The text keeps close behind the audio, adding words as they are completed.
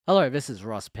Hello, this is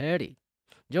Ross Purdy.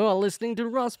 You're listening to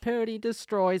Ross Purdy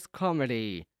Destroys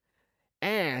Comedy.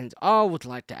 And I would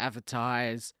like to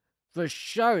advertise the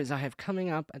shows I have coming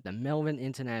up at the Melbourne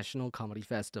International Comedy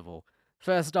Festival.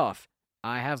 First off,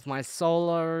 I have my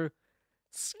solo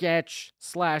sketch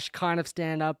slash kind of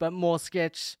stand up, but more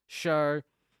sketch show.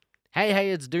 Hey,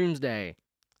 hey, it's Doomsday.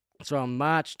 It's from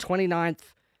March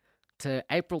 29th to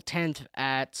April 10th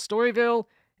at Storyville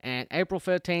and April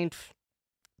 13th,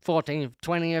 14th,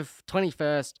 20th,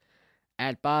 21st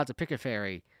at Bar to Picker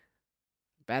Ferry.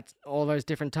 That's all those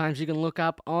different times you can look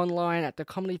up online at the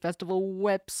Comedy Festival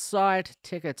website.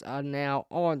 Tickets are now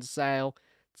on sale.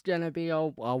 It's going to be a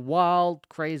wild,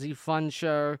 crazy, fun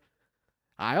show.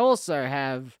 I also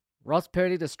have Ross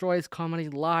Purdy Destroys Comedy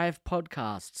live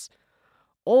podcasts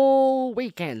all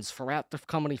weekends throughout the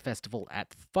Comedy Festival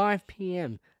at 5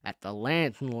 p.m. at the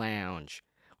Lantern Lounge.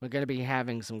 We're going to be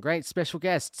having some great special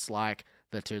guests like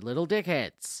the Two Little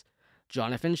Dickheads,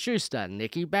 Jonathan Schuster,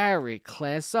 Nikki Barry,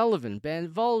 Claire Sullivan, Ben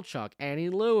Volchok, Annie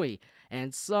Louie,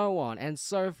 and so on and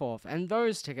so forth. And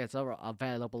those tickets are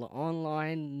available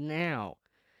online now.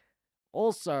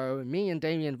 Also, me and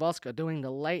Damien Vosk are doing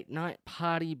the Late Night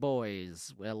Party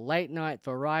Boys. We're late night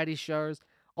variety shows,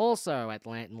 also at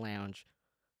Lantern Lounge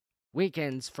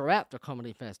weekends throughout the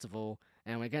comedy festival,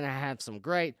 and we're going to have some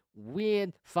great,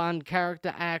 weird, fun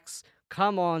character acts.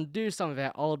 Come on, do some of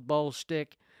our oddball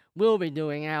shtick. We'll be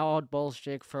doing our oddball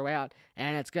shtick throughout,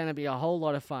 and it's going to be a whole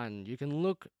lot of fun. You can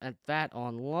look at that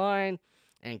online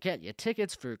and get your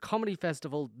tickets through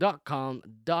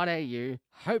comedyfestival.com.au.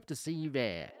 Hope to see you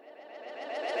there.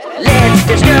 Let's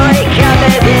destroy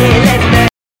comedy.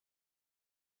 Let's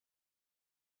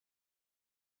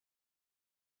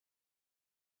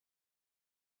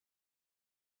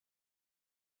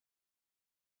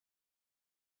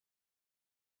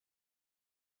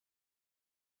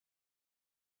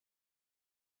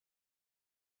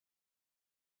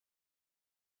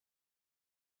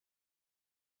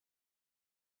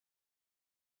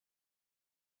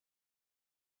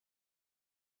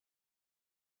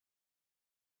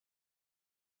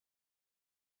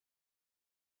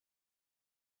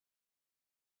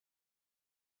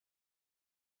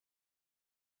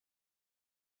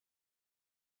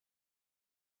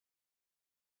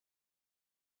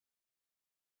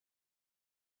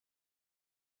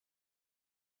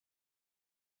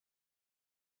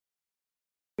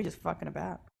We're just fucking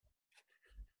about.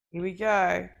 Here we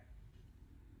go.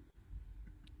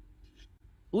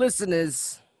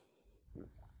 Listeners,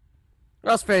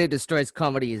 Ross Perry Destroys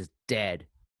Comedy is dead.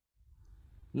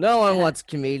 No one wants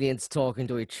comedians talking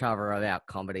to each other about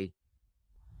comedy.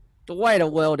 The way the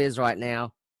world is right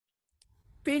now,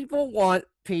 people want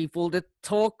people to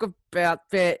talk about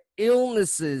their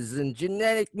illnesses and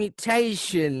genetic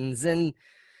mutations and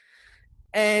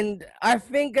I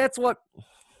think that's what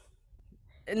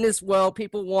in this world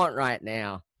people want right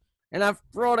now. And I've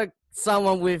brought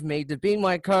someone with me to be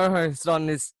my co-host on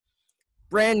this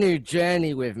brand new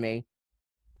journey with me.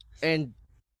 And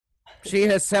she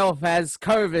herself has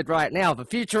COVID right now, the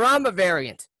Futurama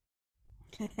variant.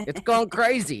 It's gone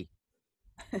crazy.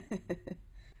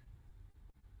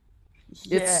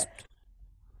 Yeah.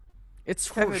 It's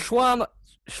COVID.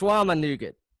 Schwama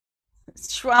Nougat.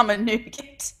 Schwammer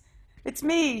Nougat. It's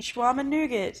me, Schwammer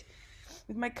Nougat,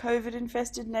 with my COVID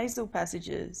infested nasal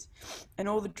passages and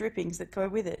all the drippings that go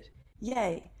with it.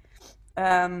 Yay.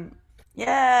 Um,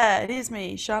 yeah, it is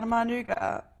me, Shanama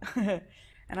Nougat.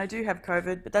 And I do have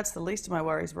COVID, but that's the least of my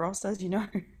worries, Ross, as you know.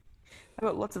 I've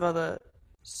got lots of other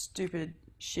stupid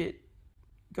shit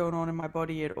going on in my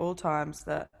body at all times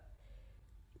that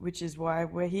which is why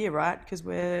we're here, right? Because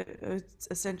we're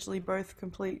essentially both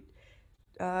complete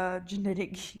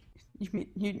genetic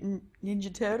mutant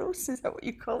ninja turtles. Is that what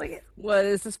you're calling it? Well,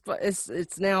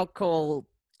 it's now called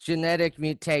Genetic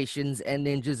Mutations and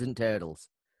Ninjas and Turtles.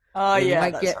 Oh We yeah,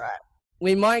 might that's get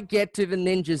we might get to the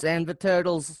ninjas and the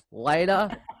turtles later,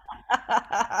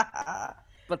 right.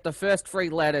 but the first three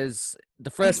words,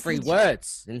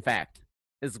 in fact,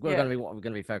 is Yeah, going to be what we're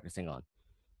going to be focusing on.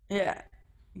 yeah,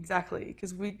 exactly.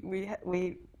 Because we've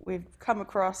come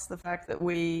across the fact that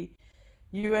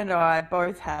you and I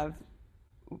both have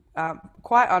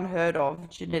quite unheard of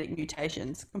genetic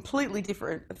mutations, completely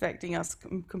different, affecting us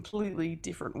completely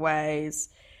different ways.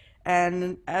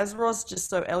 And as Ross just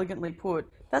so elegantly put,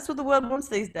 that's what the world wants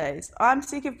these days. I'm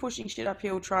sick of pushing shit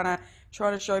uphill, trying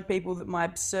to show people that my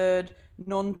absurd,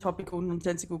 non-topical,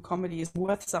 nonsensical comedy is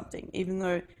worth something, even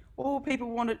though all people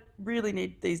want to really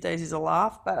need these days is a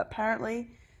laugh. But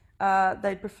apparently,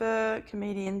 they prefer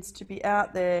comedians to be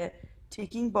out there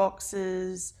ticking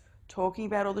boxes, talking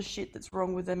about all the shit that's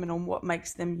wrong with them and on what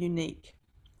makes them unique.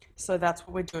 So that's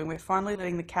what we're doing. We're finally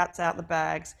letting the cats out the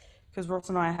bags because Ross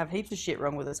and I have heaps of shit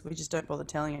wrong with us. We just don't bother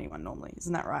telling anyone normally.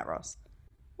 Isn't that right, Ross?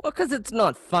 Well, because it's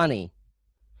not funny.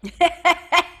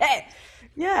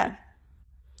 Yeah.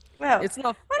 Well, It's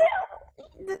not.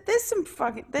 there's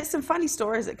some funny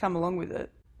stories that come along with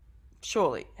it.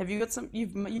 Surely. Have you got some? You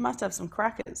must have some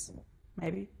crackers,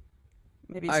 maybe.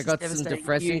 Maybe it's I just got some devastating to you,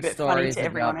 depressing but funny stories to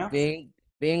everyone about else.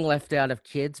 being left out of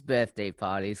kids' birthday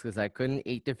parties because I couldn't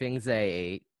eat the things they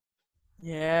eat,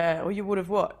 Yeah. Or you would have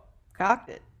what? Carked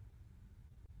it.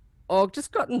 or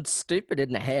just gotten stupid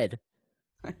in the head.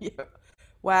 Yeah.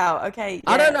 Wow. Okay.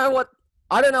 I don't Yeah. know what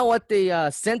I don't know what the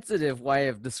sensitive way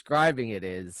of describing it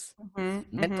is. Mental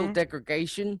Mm-hmm.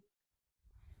 degradation.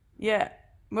 Yeah.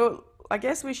 Well, I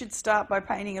guess we should start by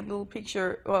painting a little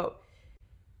picture. Well,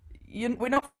 we're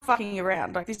not fucking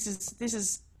around. Like this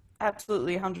is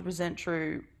absolutely 100%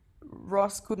 true.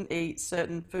 Ross couldn't eat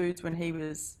certain foods when he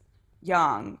was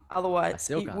young, I otherwise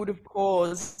still it can't. would have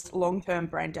caused long-term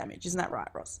brain damage. Isn't that right,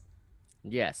 Ross?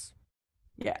 Yes,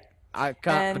 Yeah. I can't,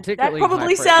 And that particularly high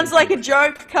probably protein sounds like a foods.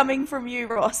 joke coming from you,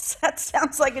 Ross. That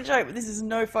sounds like a joke, but this is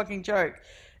no fucking joke.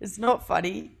 It's not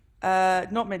funny.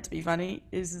 Not meant to be funny.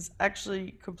 This is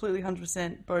actually completely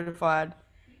 100% bona fide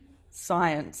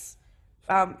science.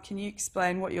 Can you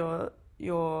explain what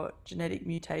your genetic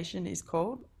mutation is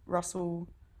called? Russell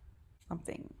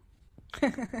something.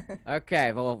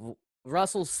 Okay, well,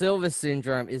 Russell Silver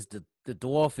syndrome is the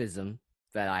dwarfism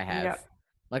that I have. Yep.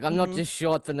 Like, I'm not Hmm. just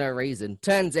short for no reason.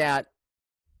 Turns out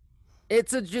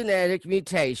it's a genetic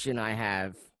mutation I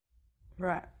have,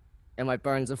 Right. and my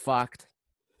bones are fucked.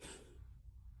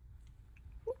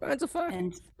 Bones are fucked.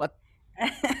 And But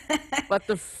but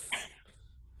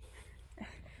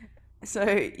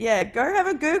so yeah, go have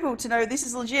a Google to know this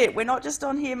is legit. We're not just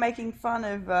on here making fun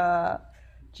of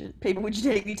people with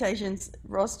genetic mutations.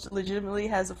 Ross legitimately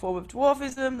has a form of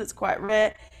dwarfism that's quite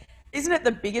rare. Isn't it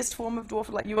the biggest form of dwarf?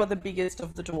 Like you are the biggest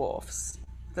of the dwarfs.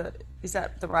 Is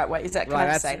that the right way? Is that, can right,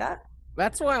 I say that?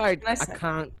 that's why Can I I say?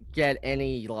 can't get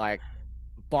any like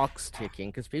box ticking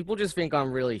because people just think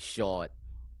I'm really short.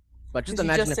 But just Because you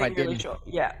imagine just if I seem really didn't. short.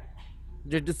 Yeah.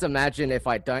 Just imagine if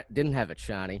I didn't have a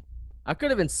Charnie. I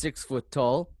could have been 6 foot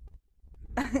tall,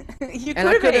 You and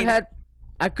could have been.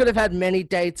 I could have had many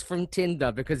dates from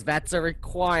Tinder because that's a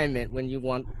requirement when you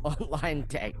want online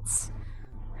dates.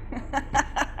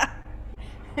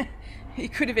 He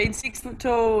could have been 6 foot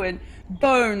tall and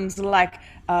bones like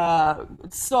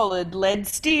solid lead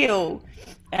steel,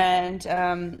 and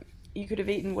you could have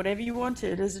eaten whatever you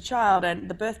wanted as a child, and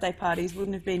the birthday parties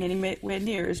wouldn't have been anywhere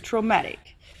near as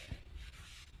traumatic.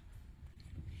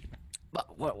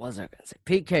 But what was I going to say?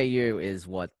 PKU is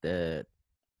what the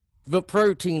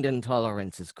protein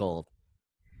intolerance is called.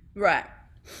 Right.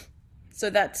 So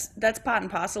that's part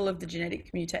and parcel of the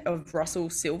genetic mutation of Russell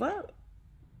Silver.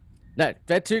 No,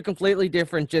 they're two completely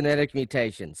different genetic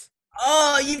mutations.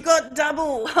 Oh, you've got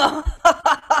double.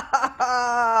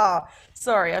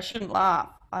 Sorry, I shouldn't laugh.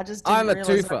 I just I'm didn't a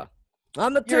realize twofer.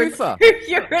 I'm a you're a, twofer.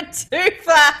 you're a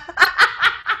twofer.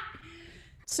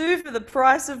 Two for the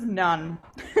price of none.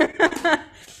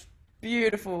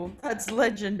 Beautiful. That's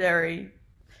legendary.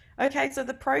 Okay, so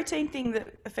the protein thing that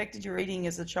affected your eating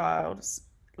as a child,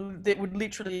 that would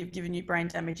literally have given you brain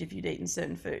damage if you'd eaten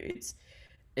certain foods,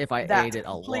 If I ate that's a it a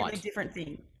completely lot. different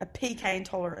thing. A PK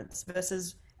intolerance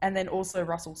versus, and then also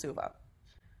Russell Silver.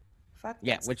 Fuck,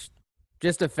 Yeah, which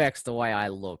just affects the way I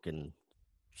look and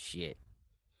shit.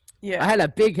 I yeah. had a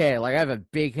big head. Like I have a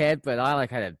big head, but I like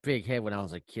had a big head when I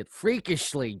was a kid.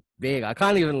 Freakishly big. I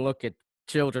can't even look at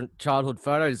childhood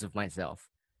photos of myself.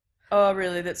 Oh,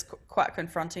 really? That's quite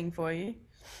confronting for you.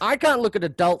 I can't look at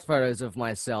adult photos of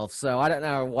myself, so I don't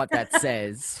know what that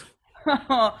says.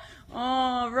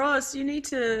 Oh, Ross, you need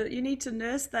to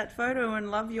nurse that photo and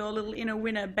love your little inner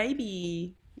winner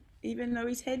baby, even though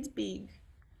his head's big.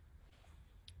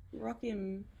 Rock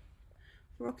him,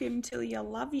 rock him till you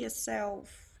love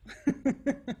yourself.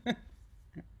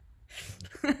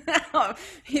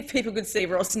 If people could see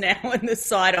Ross now and the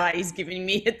side eye he's giving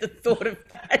me at the thought of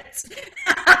that.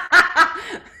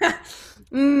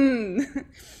 mm.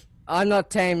 I'm not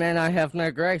tame and I have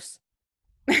no grace.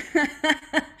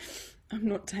 I'm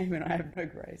not tame and I have no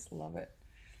grace. Love it.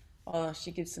 Oh,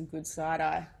 she gives some good side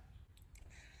eye.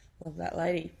 Love that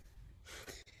lady.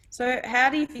 So, how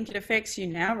do you think it affects you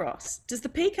now, Ross? Does the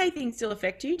PK thing still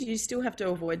affect you? Do you still have to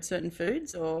avoid certain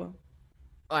foods, or?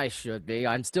 I should be.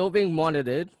 I'm still being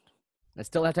monitored. I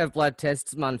still have to have blood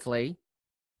tests monthly.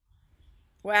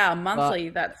 Wow, But monthly.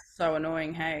 That's so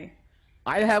annoying. Hey.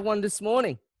 I had one this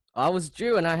morning. I was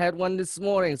due and I had one this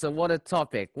morning. So what a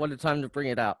topic. What a time to bring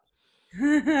it up.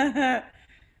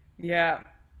 Yeah.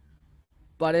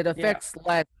 but it Yeah. affects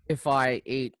less if I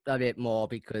eat a bit more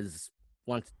because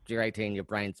once you're 18, your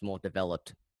brain's more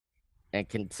developed and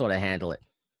can sort of handle it.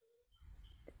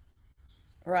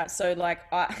 Right, so like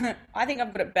I, I think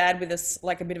I've got it bad with this,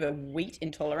 like a bit of a wheat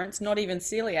intolerance. Not even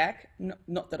celiac.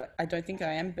 Not that I don't think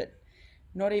I am, but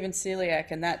not even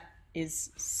celiac, and that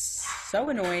is so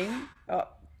annoying. Oh,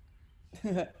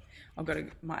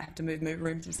 might have to move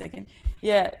rooms in a second.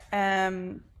 Yeah.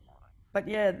 But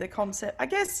yeah, the concept, I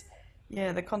guess,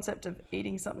 yeah, the concept of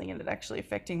eating something and it actually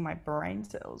affecting my brain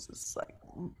cells is like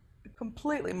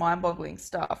completely mind-boggling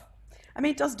stuff. I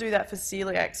mean, it does do that for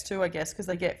celiacs too, I guess, because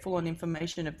they get full-on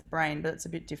information of the brain, but it's a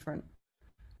bit different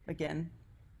again.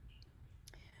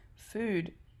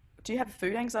 Food. Do you have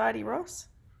food anxiety, Ross?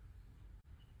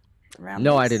 Around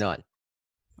No, I do this? not.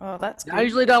 Oh, that's I good.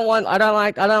 usually don't want. I don't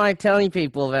like telling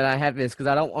people that I have this because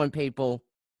I don't want people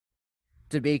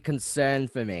to be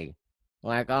concerned for me.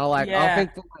 I'll Yeah,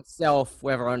 think for myself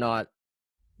whether or not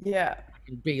yeah, I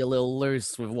can be a little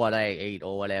loose with what I eat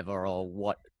or whatever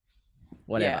or yeah,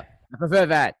 whatever. I prefer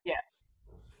that. yeah.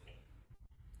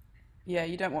 Yeah,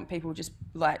 you don't want people just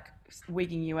like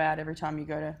wigging you out every time you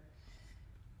go to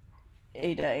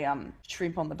eat a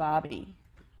shrimp on the barbie.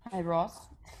 Hey Ross.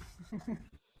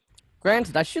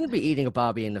 Granted, I shouldn't be eating a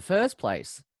Barbie in the first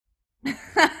place.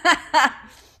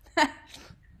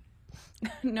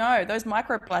 No, those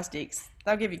microplastics,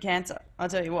 they'll give you cancer. I'll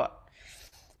tell you what.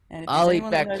 And if there's I'll eat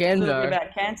anyone that that knows a little bit Kendo.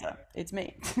 about cancer, it's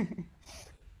me.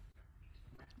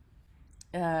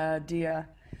 Dear.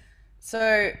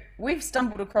 So we've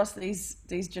stumbled across these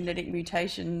genetic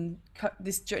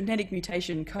this genetic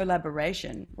mutation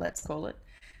collaboration, let's call it,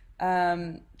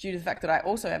 due to the fact that I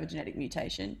also have a genetic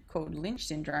mutation called Lynch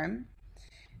syndrome,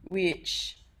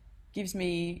 which gives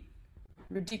me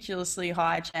ridiculously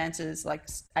high chances, like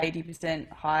 80%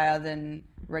 higher than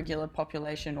regular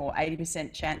population, or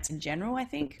 80% chance in general, I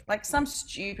think. Like some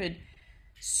stupid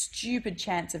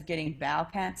chance of getting bowel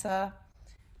cancer,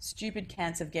 stupid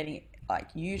chance of getting like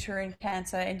uterine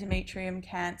cancer, endometrium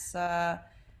cancer,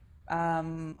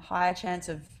 higher chance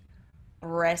of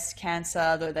breast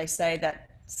cancer, though they say that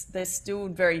there's still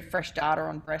very fresh data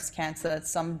on breast cancer.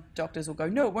 Some doctors will go,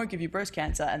 no, it won't give you breast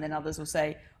cancer. And then others will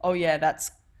say, oh yeah,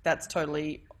 that's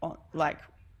totally like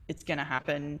it's going to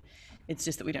happen. It's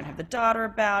just that we don't have the data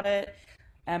about it.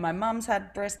 And my mum's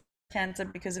had breast cancer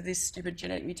because of this stupid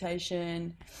genetic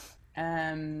mutation.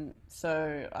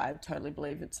 So I totally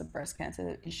believe it's a breast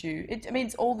cancer issue. I mean,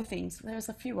 it's all the things. There's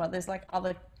a few others,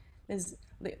 there's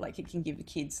like it can give the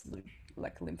kids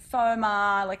like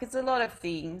lymphoma, like it's a lot of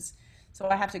things. So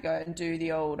I have to go and do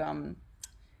the old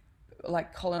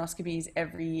like colonoscopies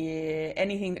every year.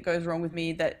 Anything that goes wrong with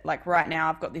me, that like right now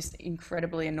I've got this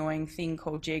incredibly annoying thing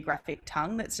called geographic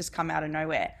tongue that's just come out of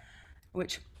nowhere,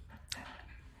 which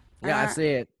Yeah, I uh, see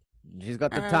it. She's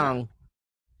got the uh, tongue.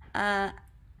 uh,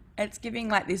 it's giving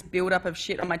like this build up of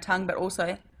shit on my tongue, but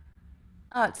also,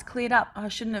 oh, it's cleared up. I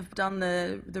shouldn't have done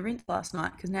the rinse last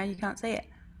night because now you can't see it.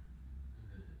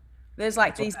 There's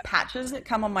like That's what. these patches that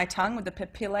come on my tongue where the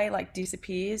papillae like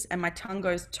disappears and my tongue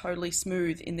goes totally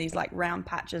smooth in these like round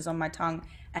patches on my tongue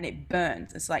and it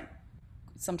burns. It's like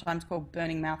sometimes called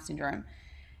burning mouth syndrome.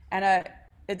 And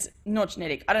it's not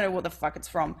genetic. I don't know what the fuck it's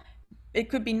from. It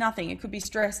could be nothing. It could be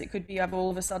stress. It could be I've all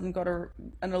of a sudden got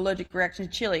an allergic reaction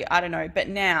to chili. I don't know. But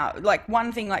now, like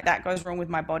one thing like that goes wrong with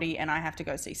my body, and I have to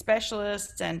go see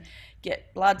specialists and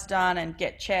get bloods done and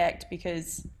get checked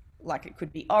because, like, it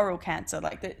could be oral cancer.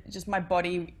 Like, just my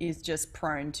body is just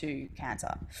prone to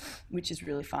cancer, which is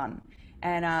really fun.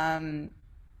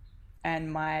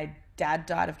 And my dad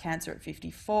died of cancer at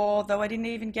 54, though I didn't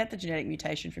even get the genetic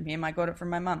mutation from him. I got it from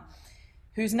my mum,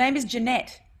 whose name is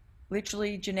Jeanette.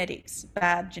 Literally genetics,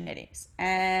 bad genetics.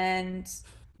 And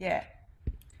yeah,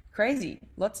 crazy.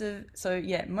 So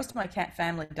yeah, most of my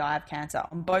family die of cancer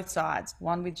on both sides.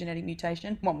 One with genetic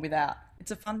mutation, one without.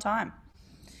 It's a fun time.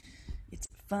 It's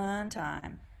a fun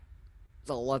time.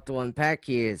 There's a lot to unpack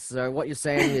here. So what you're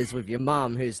saying is, with your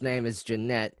mum, whose name is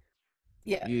Jeanette,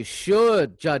 Yeah, you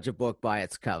should judge a book by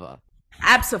its cover.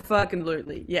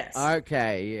 absolutely. Yes.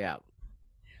 Okay, yeah.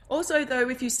 Also, though,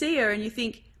 if you see her and you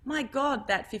think, my God,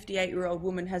 that 58-year-old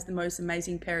woman has the most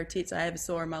amazing pair of tits I ever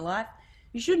saw in my life,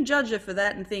 you shouldn't judge her for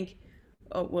that and think,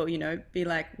 oh, well, be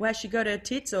like, where's she got her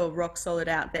tits all rock solid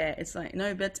out there? It's like,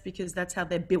 no, that's because that's how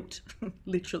they're built,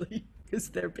 literally, because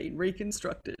they're being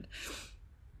reconstructed.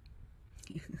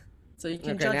 So you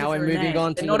can Okay, judge her now for we're her moving name,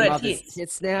 on but to your not her mother's tits.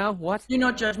 tits now. What? Do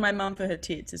not judge my mum for her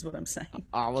tits, is what I'm saying.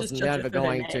 I Just was judge her never for her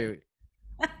going name. to.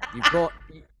 You brought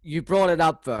you brought it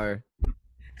up though.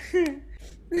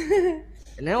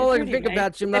 And now all I can Pretty think amazing.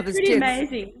 about your They're mother's pretty tits.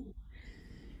 amazing.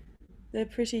 They're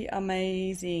pretty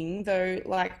amazing, though,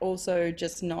 like also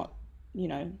just not, you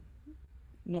know,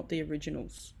 not the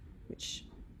originals, which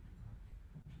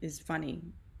is funny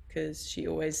because she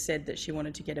always said that she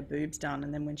wanted to get her boobs done,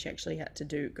 and then when she actually had to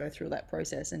go through that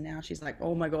process, and now she's like,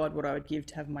 oh my God, what I would give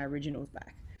to have my originals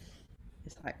back.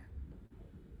 It's like,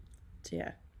 so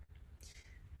yeah.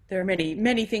 There are many,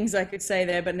 many things I could say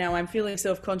there, but now I'm feeling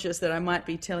self-conscious that I might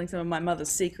be telling some of my mother's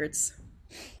secrets.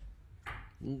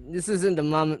 This isn't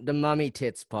the mummy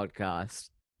tits podcast.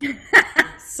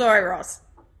 Sorry, Ross.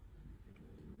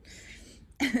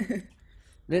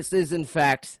 This is, in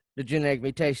fact, the Genetic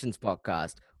Mutations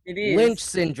podcast. It is. Lynch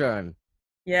syndrome.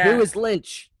 Yeah. Who is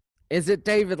Lynch? Is it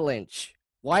David Lynch?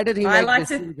 Why did he I make like this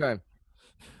to- syndrome?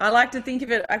 I like to think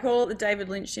of it, I call it the David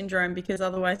Lynch syndrome because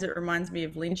otherwise it reminds me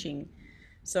of lynching.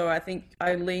 So I think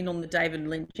I lean on the David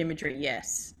Lynch imagery,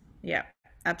 yes. Yeah,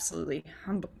 absolutely.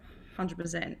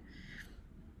 100%.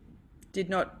 Did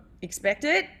not expect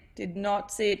it, did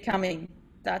not see it coming.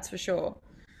 That's for sure.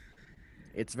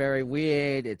 It's very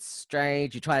weird. It's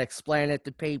strange. You try to explain it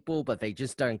to people, but they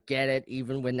just don't get it,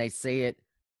 even when they see it.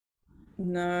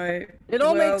 No. It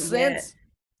all well, makes sense.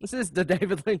 This is the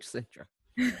David Lynch syndrome.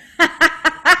 Yeah.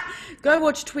 Go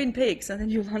watch Twin Peaks and then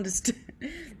you'll understand.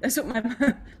 That's what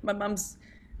my mum's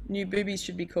new boobies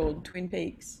should be called, Twin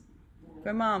Peaks.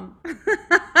 Go, Mum.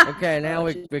 Okay, now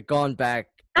we've gone back.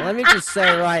 Let me just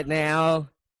say right now,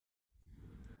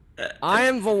 I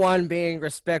am the one being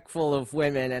respectful of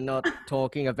women and not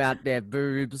talking about their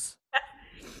boobs.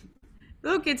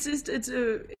 Look, it's just it's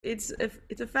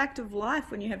a fact of life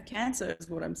when you have cancer is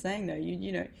what I'm saying though.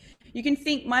 You know, you can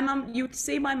think my mum, you would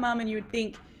see my mum and you would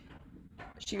think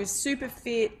she was super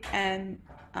fit and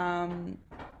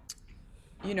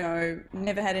you know,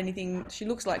 never had anything. She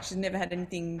looks like she's never had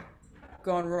anything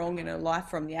gone wrong in her life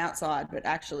from the outside, but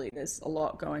actually there's a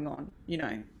lot going on, you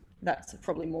know. That's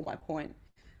probably more my point.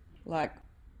 Like,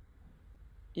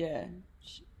 yeah,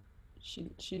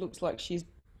 she looks like she's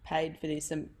paid for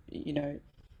this, you know,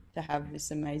 to have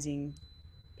this amazing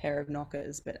pair of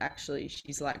knockers, but actually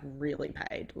she's like really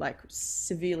paid, like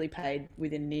severely paid,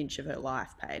 within an inch of her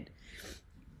life paid.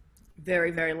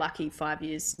 Very, very lucky, 5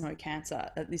 years, no cancer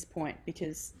at this point,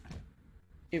 because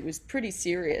it was pretty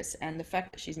serious, and the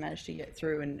fact that she's managed to get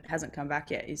through and hasn't come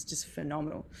back yet is just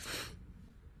phenomenal.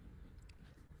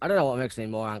 I don't know what makes me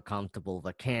more uncomfortable,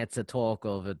 the cancer talk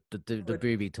or the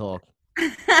booby talk.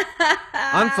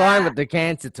 I'm fine with the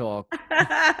cancer talk.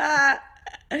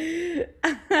 Isn't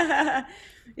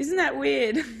that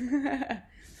weird?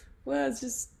 Well, it's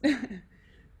just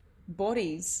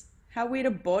bodies. How weird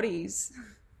are bodies?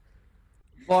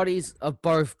 Bodies are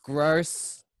both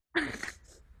gross,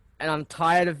 and I'm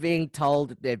tired of being told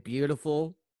that they're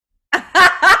beautiful.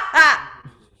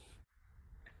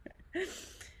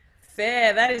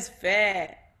 Fair, that is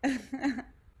fair.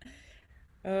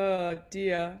 Oh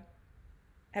dear.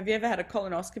 Have you ever had a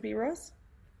colonoscopy, Ross?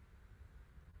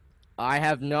 I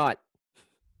have not.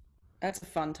 That's a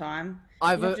fun time.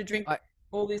 I've You have to drink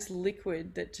all this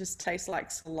liquid that just tastes like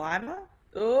saliva.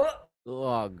 Oh,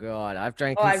 oh god, I've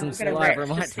drank I'm some gonna saliva retch in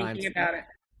my just time. thinking about it.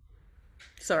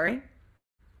 Sorry.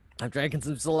 I've drank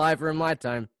some saliva in my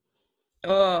time.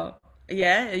 Oh,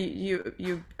 yeah.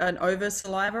 You an over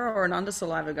saliva or an under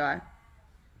saliva guy?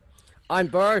 I'm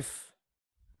both.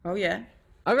 Oh yeah.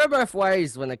 I go both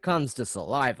ways when it comes to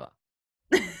saliva.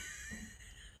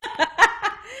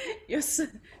 You're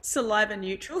saliva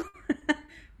neutral.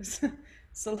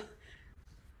 So,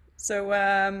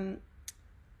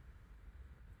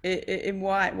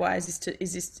 why is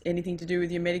this anything to do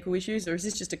with your medical issues, or is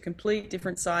this just a complete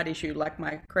different side issue, like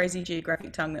my crazy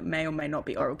geographic tongue that may or may not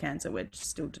be oral cancer? We're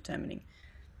still determining.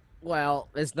 Well,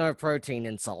 there's no protein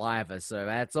in saliva, so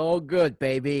that's all good,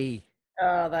 baby.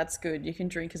 Oh, that's good. You can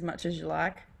drink as much as you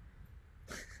like.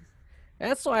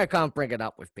 That's why I can't bring it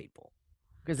up with people.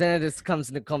 Because then it just comes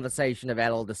into conversation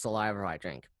about all the saliva I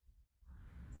drink.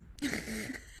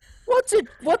 What's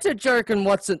a joke and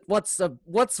what's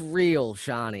real,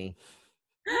 Shani?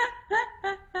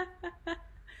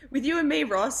 With you and me,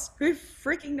 Ross, who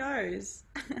freaking knows?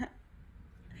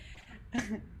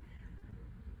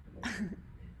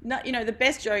 No, you know, the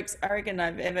best jokes I reckon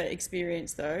I've ever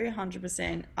experienced, though,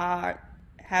 100%,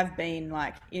 have been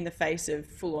like in the face of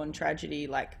full-on tragedy,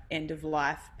 like end of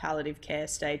life, palliative care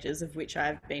stages, of which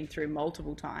I've been through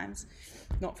multiple times.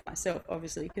 Not for myself,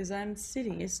 obviously, because I'm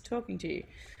sitting here talking to you.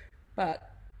 But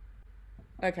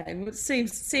okay, well, it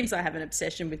seems I have an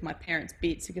obsession with my parents'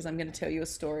 bits, because I'm going to tell you a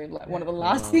story of like one of the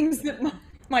last things that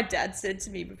my dad said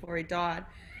to me before he died.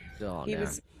 Oh, He no.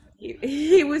 was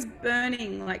he was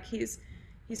burning, like he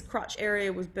his crotch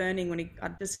area was burning when I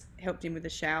just helped him with the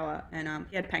shower, and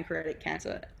he had pancreatic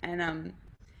cancer, and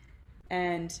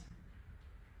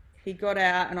he got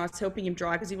out, and I was helping him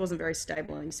dry because he wasn't very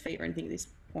stable on his feet or anything at this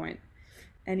point.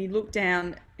 And he looked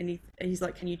down, and he's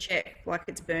like, "Can you check? Like,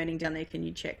 it's burning down there. Can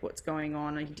you check what's going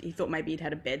on?" And he thought maybe he'd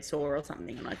had a bed sore or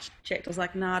something. And I checked. I was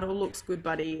like, "Nah, it all looks good,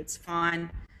 buddy. It's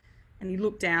fine." And he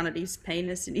looked down at his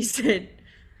penis, and he said,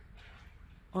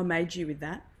 "I made you with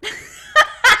that."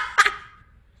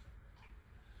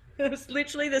 It was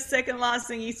literally the second last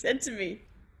thing he said to me.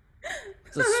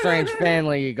 It's a strange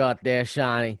family you got there,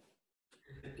 Shani.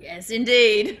 Yes,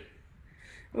 indeed.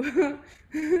 When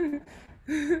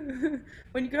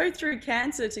you go through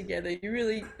cancer together,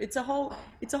 it's a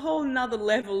whole nother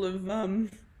level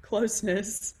of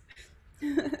closeness.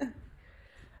 You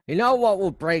know what will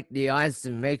break the ice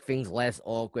and make things less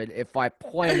awkward? If I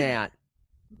point out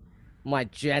my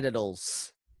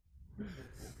genitals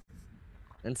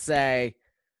and say,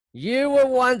 "You were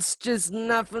once just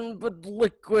nothing but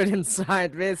liquid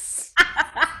inside this."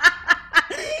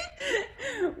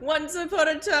 Once upon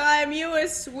a time, you were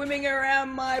swimming around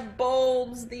my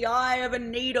bulbs, the eye of a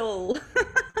needle.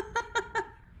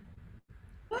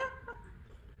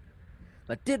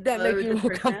 But did that make you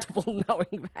more comfortable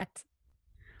knowing that?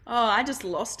 Oh, I just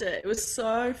lost it. It was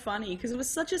so funny because it was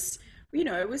such a,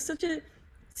 it was such a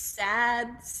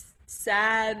sad,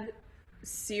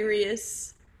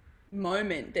 serious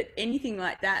moment that anything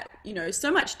like that,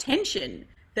 so much tension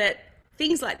that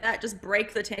things like that just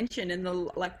break the tension, and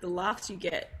the laughs you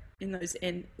get in those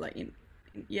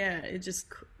it's just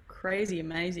crazy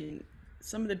amazing.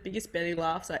 Some of the biggest belly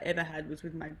laughs I ever had was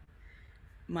with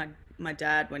my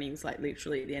dad when he was like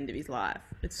literally at the end of his life.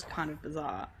 It's kind of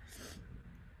bizarre.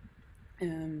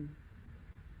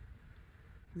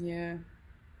 Yeah.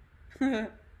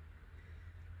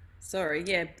 Sorry,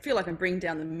 yeah, I feel like I'm bringing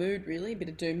down the mood really, a bit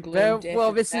of doom gloom.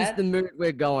 Well, this is the mood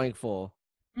we're going for.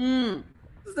 Mm.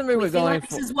 This is the mood we're going for.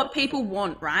 This is what people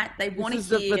want, right? They want to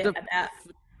hear about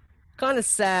kind of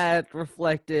sad,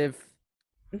 reflective,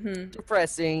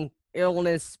 depressing,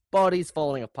 illness, bodies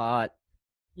falling apart.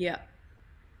 Yeah,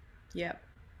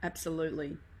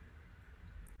 absolutely.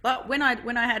 But when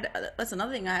I had, that's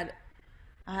another thing I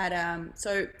had.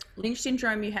 So Lynch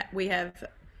syndrome, we have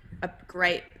a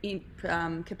great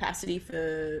capacity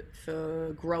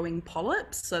for growing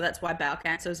polyps, so that's why bowel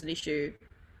cancer is an issue.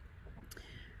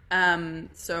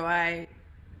 So I'm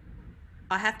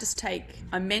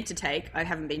meant to take, I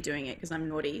haven't been doing it because I'm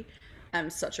naughty, I'm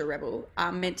such a rebel.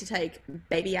 I'm meant to take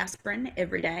baby aspirin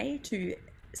every day to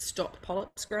stop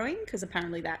polyps growing, because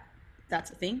apparently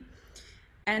that's a thing.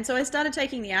 And so I started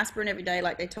taking the aspirin every day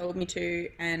like they told me to,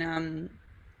 and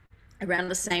around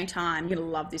the same time, you're gonna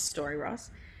love this story,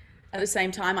 Ross. At the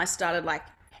same time, I started like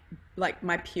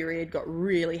my period got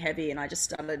really heavy, and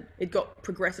it got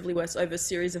progressively worse over a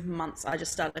series of months. I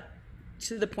just started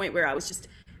to the point where I was just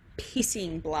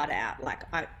pissing blood out. Like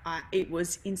it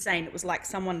was insane. It was like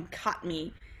someone cut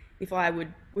me if I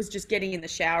was just getting in the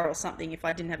shower or something, if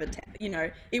I didn't have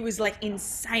it was like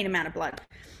insane amount of blood.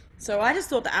 So I just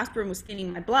thought the aspirin was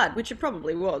thinning my blood, which it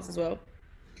probably was as well,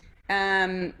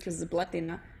 because it's a blood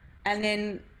thinner. And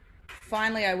then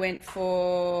finally I went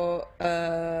for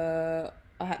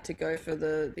I had to go for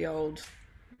the old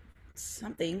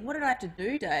something. What did I have to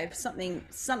do, Dave?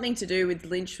 Something to do with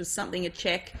Lynch, was something, a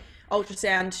check,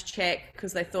 ultrasound check,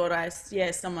 because they thought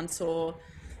someone saw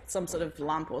some sort of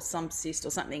lump or some cyst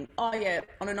or something. Oh yeah,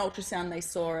 on an ultrasound they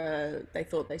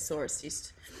thought they saw a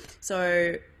cyst.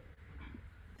 So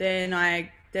then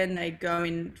they go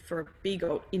in for a big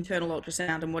internal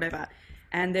ultrasound and whatever,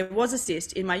 and there was a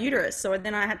cyst in my uterus. So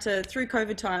then I had to, through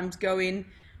COVID times, go in.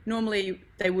 Normally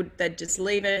they'd just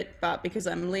leave it, but because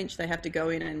I'm Lynch, they have to go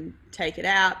in and take it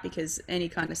out, because any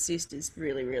kind of cyst is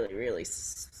really, really, really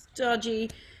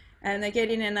dodgy. And they get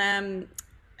in and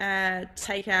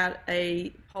take out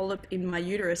a polyp in my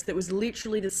uterus that was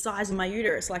literally the size of my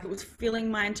uterus, like it was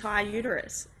filling my entire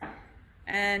uterus.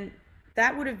 And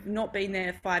that would have not been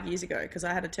there 5 years ago, because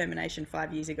I had a termination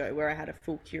 5 years ago where I had a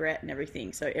full curette and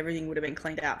everything, so everything would have been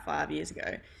cleaned out 5 years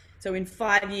ago. So in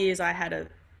 5 years I had a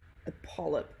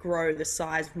polyp grow the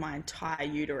size of my entire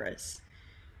uterus.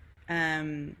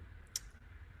 That's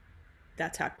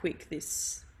how quick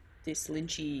this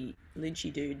Lynchy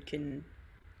dude can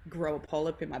grow a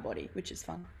polyp in my body, which is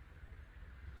fun.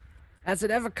 Has it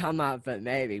ever come up that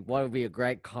maybe what would be a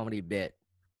great comedy bit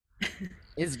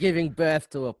is giving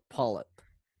birth to a polyp?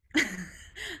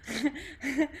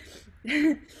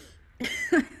 And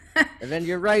then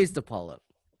you raise the polyp.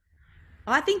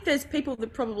 I think there's people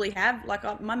that probably have, like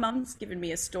my mum's given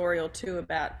me a story or two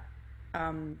about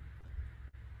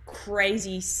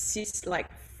crazy like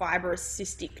fibrous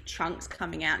cystic chunks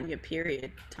coming out in your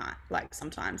period time. Like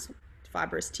sometimes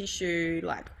fibrous tissue,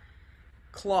 like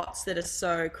clots that are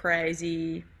so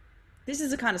crazy. This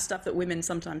is the kind of stuff that women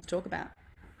sometimes talk about.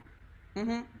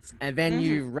 Mm-hmm. And then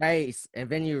you raise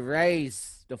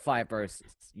the fibrosis.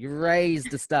 You raise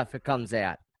the stuff that comes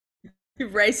out. You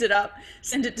raise it up,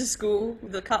 send it to school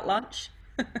with a cut lunch.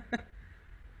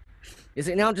 You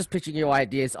see, now I'm just pitching you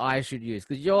ideas I should use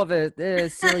because you're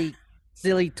the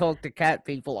silly talk to cat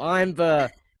people. I'm the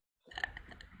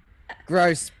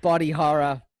gross body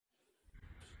horror.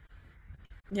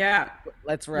 Yeah.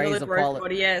 Let's You're raise the a growth polyp.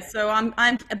 body, yeah. So I'm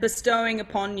bestowing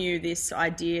upon you this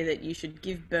idea that you should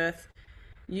give birth.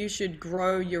 You should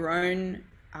grow your own.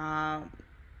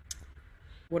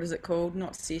 What is it called?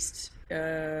 Not cyst.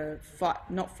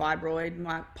 Not fibroid.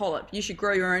 My polyp. You should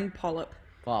grow your own polyp.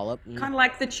 Polyp. Kind of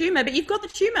like the tumor, but you've got the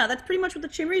tumor. That's pretty much what the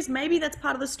tumor is. Maybe that's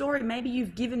part of the story. Maybe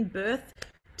you've given birth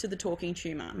to the talking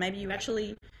tumor. Maybe you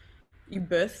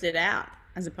birthed it out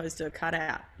as opposed to a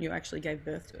cutout. You actually gave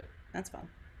birth to it. That's fun.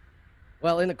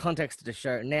 Well, in the context of the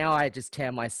show, now I just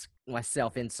tear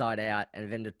myself inside out,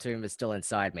 and then the tumor's still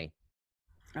inside me.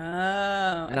 Oh,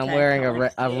 And I'm okay, wearing can't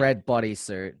wait to a see it. red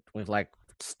bodysuit with like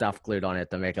stuff glued on it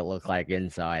to make it look like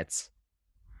insides.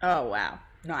 Oh wow,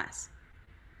 nice.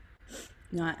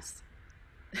 That's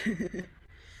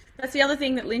the other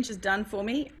thing that Lynch has done for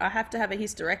me. I have to have a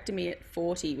hysterectomy at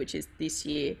 40, which is this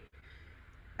year.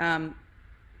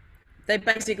 They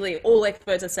basically, all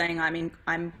experts are saying,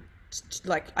 I'm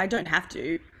like, I don't have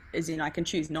to, as in I can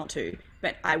choose not to,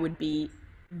 but I would be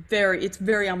it's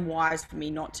very unwise for me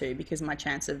not to because my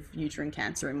chance of uterine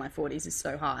cancer in my 40s is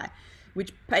so high,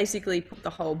 which basically put the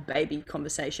whole baby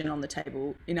conversation on the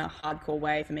table in a hardcore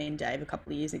way for me and Dave a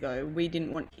couple of years ago. We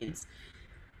didn't want kids.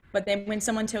 But then when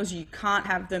someone tells you can't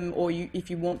have them, or if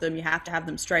you want them, you have to have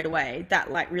them straight away, that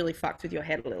like really fucks with your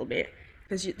head a little bit.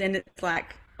 Because then it's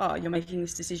like, oh, you're making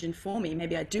this decision for me.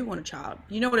 Maybe I do want a child.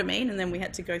 You know what I mean? And then we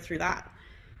had to go through that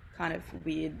kind of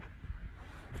weird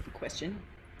question.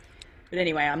 But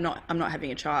anyway, I'm not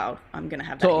having a child. I'm going to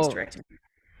have that hysterectomy.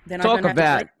 Then I don't have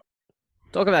to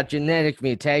talk about genetic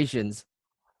mutations.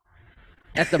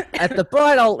 At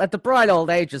the bright old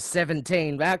age of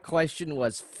 17, that question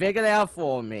was figured out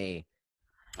for me.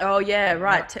 Oh yeah,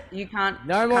 right. You can't.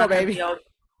 No more, can't have baby. the old-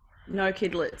 no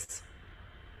kidlets.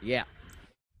 Yeah.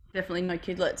 Definitely no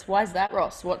kidlets. Why is that,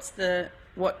 Ross?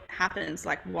 What happens?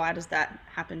 Like, why does that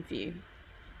happen for you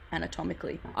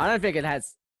anatomically? I don't think it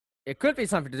has. It could be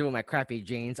something to do with my crappy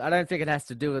genes. I don't think it has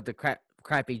to do with the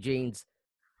crappy genes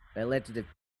that led to the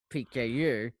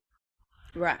PKU.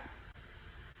 Right.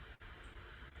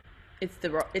 It's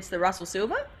the Russell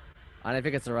Silver. I don't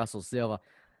think it's a Russell Silver.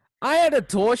 I had a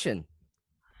torsion,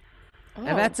 Oh.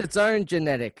 and that's its own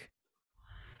genetic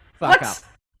fuck up.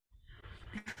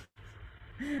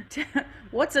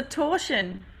 What's a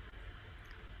torsion?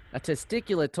 A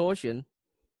testicular torsion.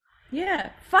 Yeah.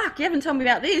 Fuck, you haven't told me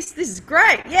about this. This is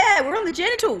great. Yeah, we're on the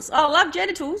genitals. Oh, I love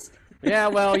genitals. Yeah,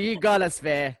 well, you got us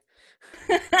there.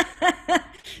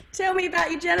 Tell me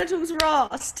about your genitals,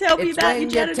 Ross. Tell me It's about when your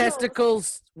your genitals.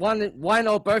 testicles, one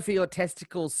or both of your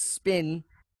testicles spin,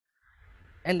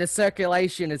 and the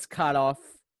circulation is cut off.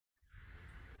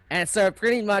 And so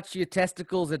pretty much your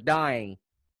testicles are dying.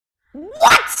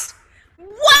 What?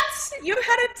 What? You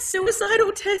had a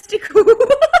suicidal testicle. Sorry,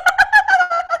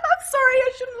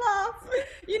 I shouldn't laugh.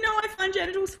 You know I find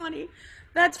genitals funny.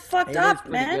 That's fucked It is up,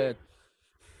 pretty man. good.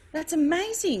 That's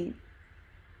amazing.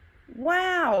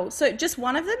 Wow. So just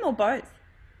one of them or both?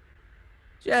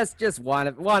 Just one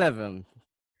of them.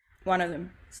 One of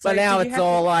them. So But now did you it's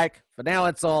all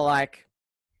like,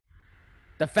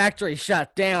 the factory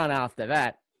shut down after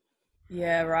that.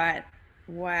 Yeah, right.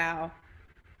 Wow.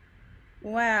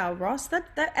 Wow, Ross, that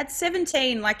at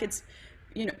 17, like it's,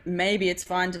 maybe it's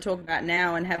fine to talk about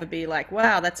now and have it be like,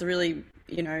 wow, that's a really,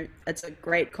 that's a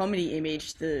great comedy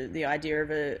image, the idea of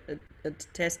a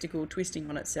testicle twisting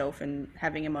on itself and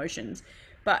having emotions.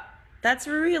 But that's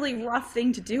a really rough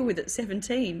thing to deal with at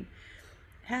 17.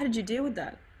 How did you deal with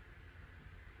that?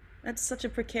 That's such a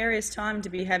precarious time to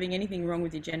be having anything wrong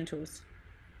with your genitals.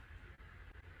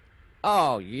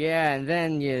 Oh, yeah, and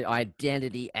then your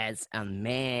identity as a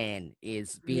man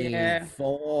is being Yeah.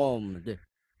 formed,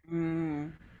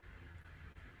 Mm.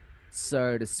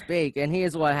 so to speak. And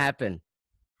here's what happened.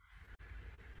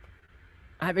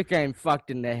 I became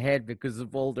fucked in the head because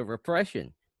of all the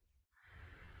repression.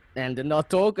 And they're not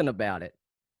talking about it.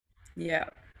 Yeah.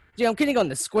 Gee, I'm kidding on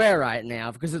the square right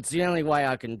now because it's the only way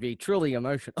I can be truly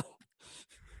emotional.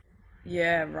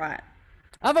 Yeah, right.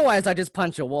 Otherwise, I just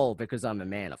punch a wall because I'm a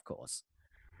man, of course.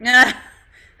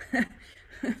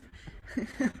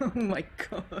 Oh my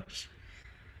gosh.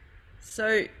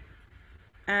 So,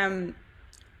 um,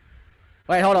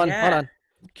 Wait, hold yeah. on.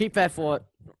 Keep that thought.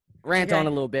 Rant on a Okay.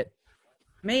 little bit.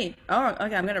 Me. Oh,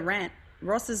 okay. I'm gonna rant.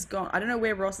 Ross is gone. I don't know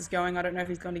where Ross is going. I don't know if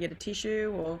he's going to get a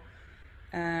tissue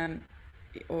um,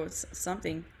 or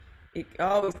something.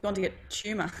 Oh, he's gone to get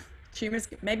Tumor. Tumor's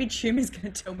going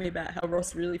to tell me about how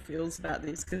Ross really feels about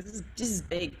this because this is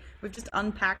big. We've just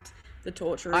unpacked the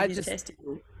torture of I his just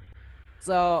testicle.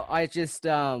 so I just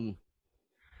I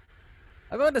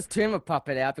got this tumor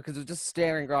puppet out because it was just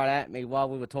staring right at me while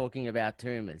we were talking about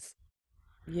tumors.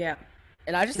 Yeah.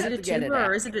 And I just Is it had a to get it tumor out.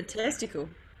 or is it a testicle?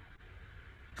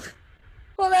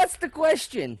 Well, that's the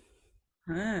question,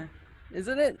 Huh.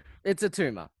 isn't it? It's a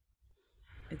tumor.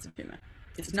 It's a tumor.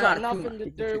 It's It's not got a tumor. nothing to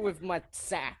It's a do tumor. with my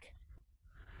sack.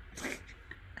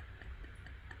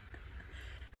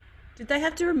 Did they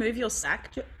have to remove your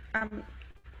sack,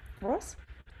 Ross?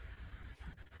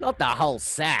 Not the whole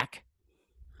sack.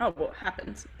 Oh, what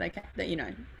happens?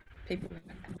 People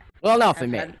Well, not for have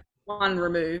me. had one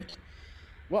removed.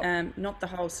 Well, Not the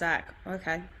whole sack.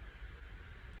 Okay.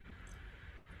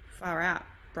 Far out,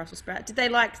 Brussels sprout. Did they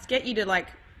get you to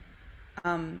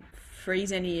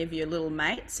freeze any of your little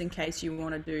mates in case you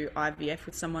want to do IVF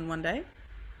with someone one day?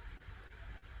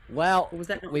 Or was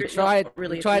that not, we not tried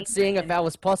really we a tried thing seeing back if then? that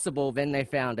was possible, then they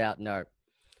found out no.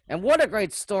 And what a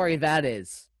great story that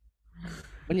is.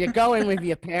 When you go in with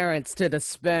your parents to the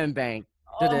sperm bank,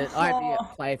 to the IVF Oh,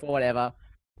 place or whatever,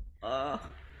 oh,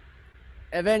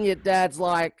 and then your dad's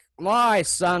like, "My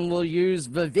son will use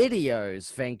the videos,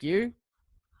 thank you."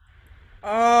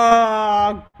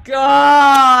 oh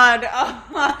God!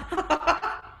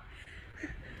 Oh.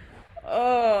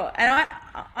 Oh, and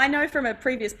I know from a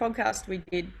previous podcast we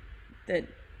did that,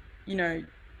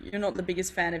 you're not the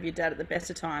biggest fan of your dad at the best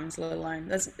of times, let alone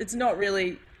it's not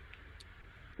really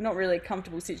a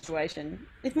comfortable situation.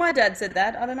 If my dad said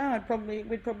that, I don't know,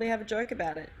 we'd probably have a joke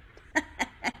about it.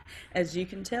 As you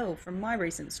can tell from my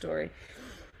recent story.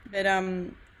 But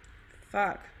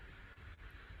fuck.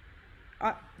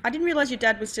 I didn't realize your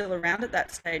dad was still around at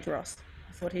that stage, Ross.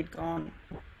 I thought he'd gone.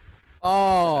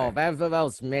 Oh, So that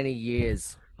was many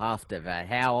years after that.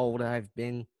 How old I've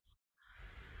been?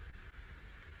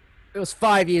 It was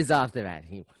 5 years after that.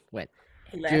 He went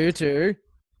he due left. to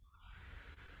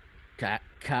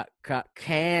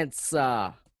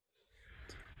cancer.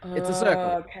 It's a Oh, circle.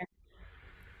 okay.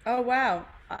 Oh wow.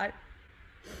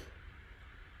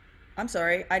 I'm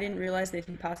sorry. I didn't realize that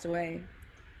he passed away.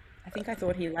 I think I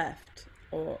thought he left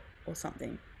or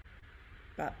something,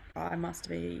 but I must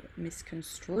be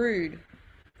misconstrued.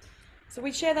 So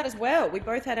we share that as well. We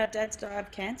both had our dads die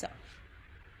of cancer.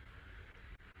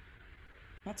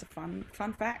 That's a fun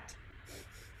fact.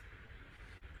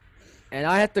 And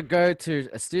I had to go to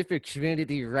a stupid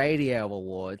community radio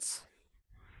awards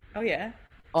Oh yeah.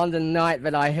 on the night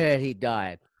that I heard he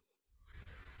died.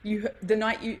 The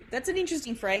night you. That's an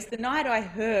interesting phrase. The night I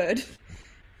heard.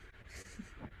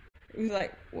 It was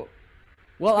like, what?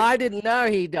 Well, I didn't know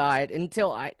he died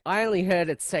until I only heard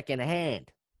it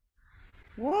secondhand.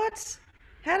 What?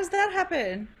 How does that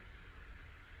happen?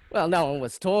 Well, no one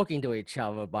was talking to each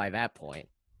other by that point.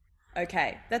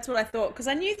 Okay, that's what I thought because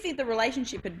I knew the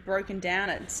relationship had broken down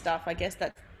and stuff. I guess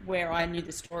that's where I knew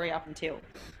the story up until.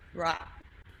 Right.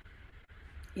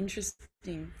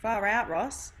 Interesting. Far out,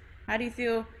 Ross. How do you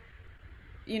feel?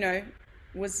 You know,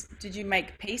 did you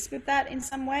make peace with that in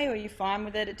some way, or are you fine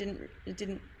with it? It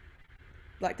didn't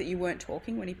like that you weren't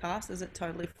talking when he passed. Is it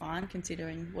totally fine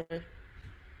considering what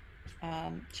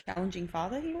a challenging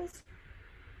father he was?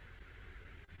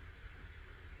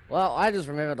 Well, I just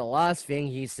remember the last thing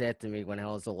he said to me when I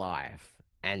was alive,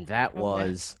 and that Okay.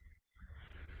 was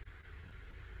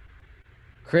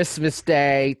Christmas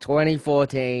Day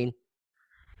 2014.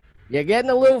 You're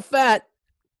getting a little fat.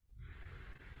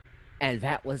 And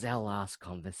that was our last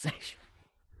conversation.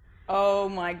 Oh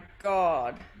my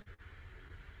God.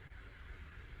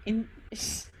 In...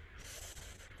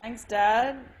 Thanks,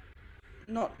 Dad.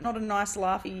 Not a nice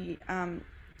laughy.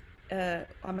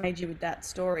 I made you with that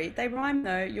story. They rhyme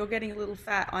though. You're getting a little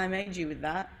fat. I made you with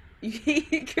that. He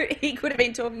could have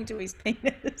been talking to his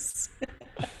penis.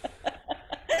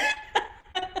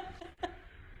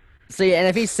 See, and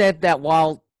if he said that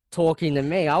while talking to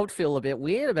me, I would feel a bit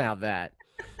weird about that.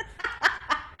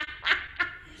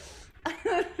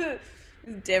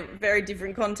 Very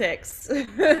different contexts.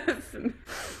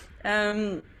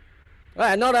 um,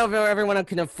 Well, not everyone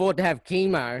can afford to have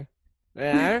chemo, you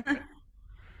know?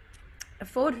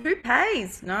 afford who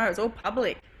pays? No, it's all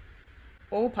public.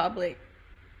 All public.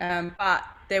 But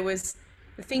there was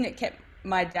the thing that kept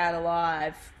my dad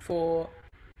alive for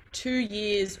 2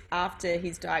 years after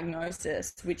his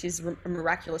diagnosis, which is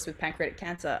miraculous with pancreatic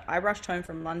cancer, I rushed home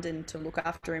from London to look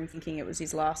after him, thinking it was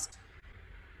his last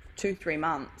 2-3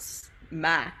 months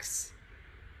max.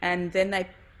 And then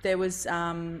there was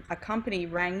a company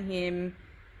rang him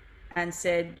and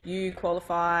said, "You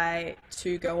qualify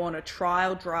to go on a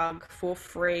trial drug for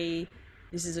free.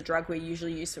 This is a drug we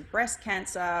usually use for breast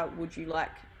cancer. Would you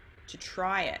like to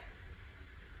try it?"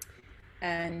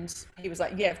 And he was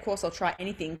like, "Yeah, of course I'll try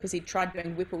anything," because he'd tried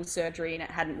doing Whipple surgery and it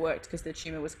hadn't worked because the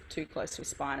tumor was too close to his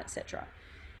spine, etc.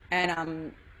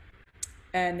 And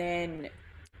then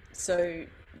so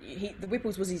the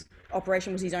Whipples was his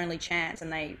operation, was his only chance,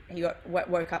 and he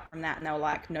woke up from that and they were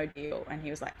like, "No deal," and he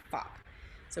was like, "Fuck."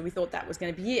 So we thought that was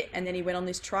going to be it, and then he went on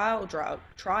this trial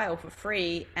for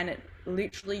free, and it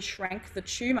literally shrank the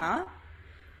tumor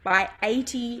by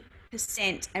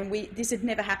 80%. And this had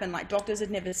never happened. Like, doctors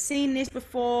had never seen this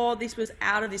before. This was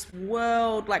out of this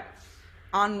world, like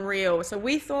unreal. So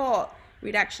we thought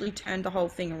we'd actually turned the whole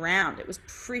thing around. It was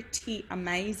pretty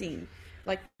amazing,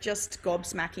 like just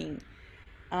gobsmacking.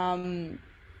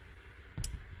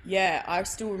 Yeah, I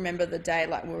still remember the day,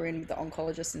 like we were in with the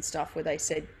oncologist and stuff, where they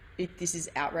said, "This is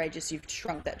outrageous. You've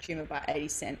shrunk that tumor by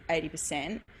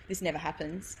 80%. This never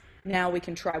happens. Now we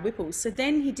can try Whipples." So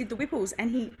then he did the Whipples,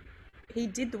 and he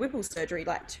did the Whipple surgery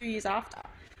like 2 years after,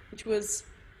 which was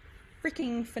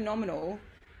freaking phenomenal.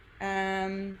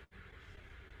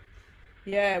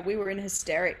 Yeah, we were in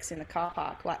hysterics in the car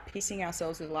park, like pissing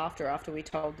ourselves with laughter after we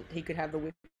told that he could have the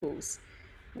Whipples.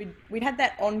 We'd had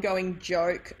that ongoing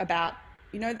joke about,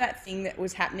 you know, that thing that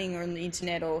was happening on the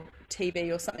internet or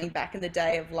TV or something back in the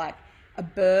day of like a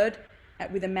bird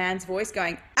with a man's voice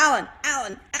going, "Alan,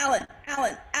 Alan, Alan,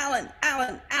 Alan, Alan,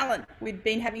 Alan, Alan." We'd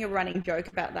been having a running joke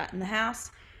about that in the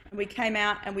house, and we came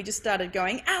out and we just started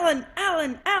going, "Alan,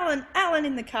 Alan, Alan, Alan,"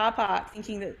 in the car park,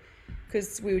 thinking that,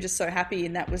 because we were just so happy,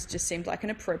 and that was just seemed like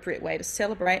an appropriate way to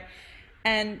celebrate.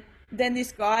 And then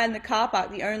this guy in the car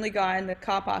park, the only guy in the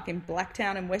car park in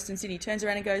Blacktown in Western Sydney, turns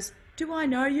around and goes, "Do I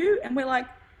know you?" And we're like,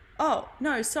 "Oh,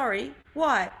 no, sorry.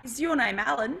 Why? Is your name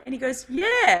Alan?" And he goes,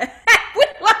 "Yeah." We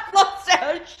like lost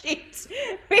our shit.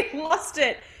 We lost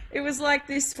it. It was like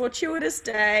this fortuitous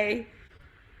day,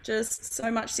 just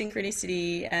so much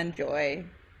synchronicity and joy.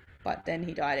 But then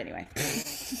he died anyway.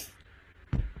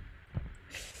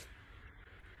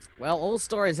 Well, all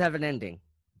stories have an ending.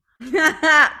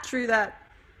 True that.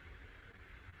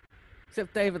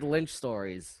 Except David Lynch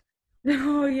stories.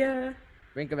 Oh, yeah.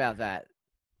 Think about that.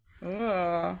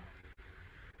 Oh.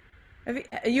 Are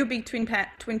you a big Twin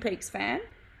Peaks fan?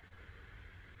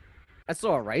 I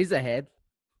saw Razorhead.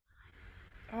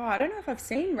 Oh, I don't know if I've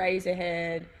seen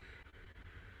Razorhead.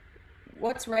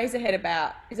 What's Razorhead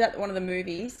about? Is that one of the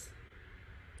movies?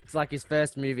 It's like his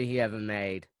first movie he ever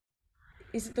made.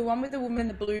 Is it the one with the woman in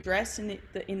the blue dress in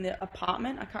the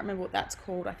apartment? I can't remember what that's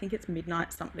called. I think it's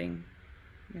Midnight something.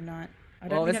 Midnight. I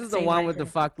don't Well, think this I've is the seen one with the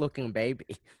Razorhead. fuck-looking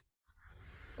baby.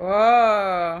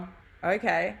 Oh,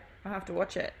 okay. I'll have to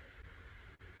watch it.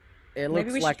 It Maybe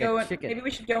looks we like should go a on, chicken. maybe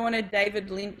we should go on a David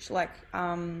Lynch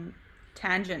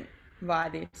tangent via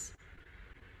this.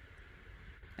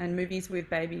 And movies with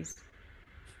babies.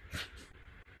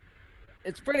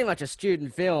 It's pretty much a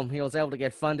student film. He was able to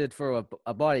get funded for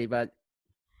a body, but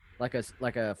like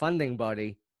a funding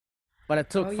body, but it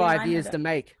took Oh, yeah, 5 I know years that. to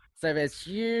make. So there's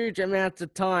huge amounts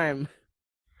of time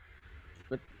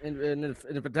in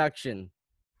the production.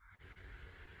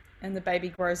 And the baby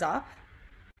grows up.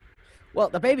 Well,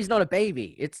 the baby's not a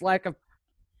baby. It's like a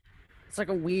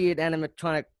weird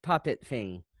animatronic puppet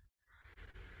thing.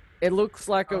 It looks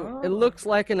like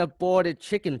an aborted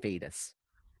chicken fetus.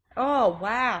 Oh,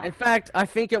 wow. In fact, I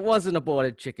think it was an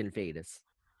aborted chicken fetus.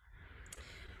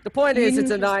 The point is,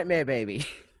 it's a nightmare baby.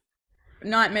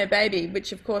 Nightmare Baby,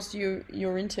 which of course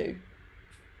you're into.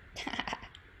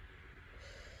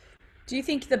 Do you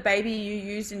think the baby you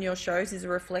use in your shows is a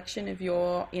reflection of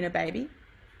your inner baby?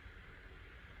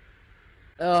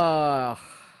 Oh.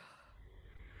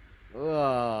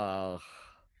 Well,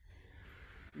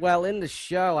 in the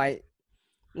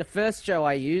first show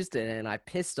I used it and I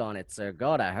pissed on it, so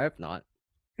God, I hope not.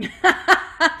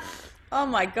 Oh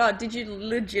my God, did you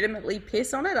legitimately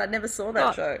piss on it? I never saw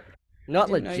that show. Not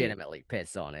Didn't know you- legitimately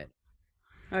piss on it.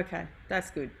 Okay,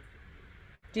 that's good.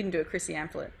 Didn't do a Chrissy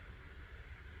Amphlett.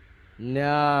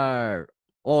 No.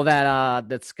 Or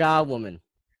that Scar woman.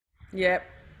 Yep.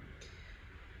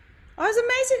 Oh, it's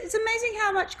amazing. It's amazing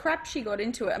how much crap she got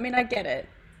into it. I mean, I get,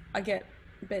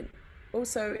 but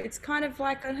also it's kind of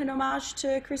like an homage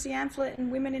to Chrissy Amphlett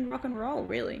and women in rock and roll,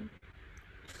 really.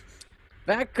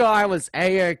 That guy was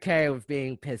A-okay with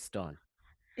being pissed on.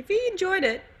 If he enjoyed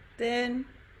it, then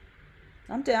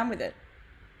I'm down with it.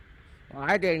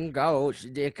 I didn't go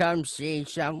to come see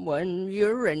someone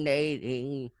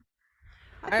urinating.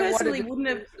 I I wanted personally to wouldn't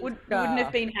have use the wouldn't have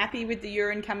car. been happy with the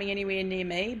urine coming anywhere near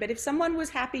me, but if someone was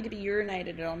happy to be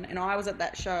urinated on and I was at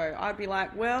that show, I'd be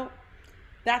like, well,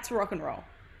 that's rock and roll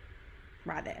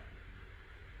right there.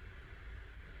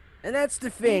 And that's the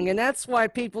thing, and that's why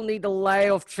people need to lay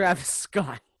off Travis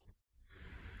Scott.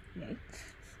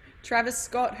 Travis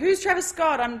Scott. Who's Travis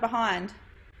Scott? I'm behind.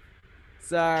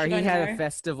 So Should he I had a know?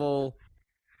 festival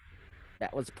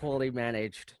that was poorly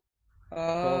managed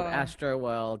called Oh, Astro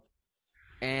World,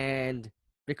 and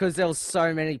because there was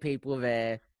so many people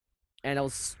there, and it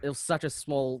was such a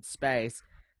small space,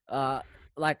 uh,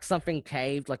 like something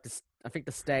caved, like I think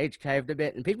the stage caved a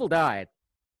bit, and people died.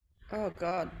 oh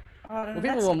God. Oh, Well, no,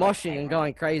 people that's were not moshing okay. and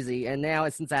going crazy, and now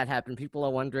since that happened, people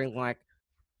are wondering like,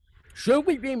 should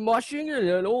we be moshing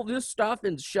and all this stuff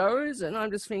in shows? And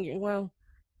I'm just thinking, well,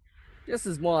 this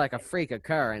is more like a freak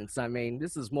occurrence. I mean,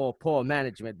 this is more poor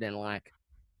management than like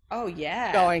Oh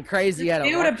yeah. going crazy Just at a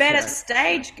build a rock better show.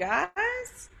 stage,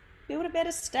 guys. Build a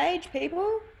better stage,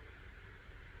 people.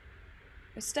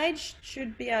 A stage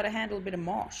should be able to handle a bit of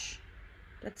mosh.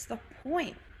 That's the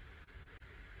point.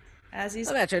 As is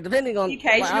I'm actually depending the on like,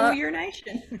 occasional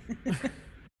urination.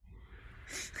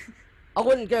 I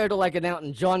wouldn't go to like an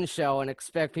Elton John show and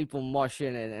expect people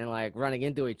moshing and like running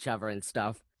into each other and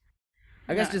stuff.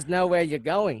 I guess No. just know where you're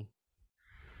going.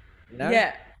 You know?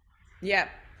 Yeah. Yeah.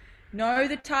 Know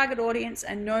the target audience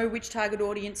and know which target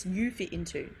audience you fit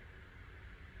into.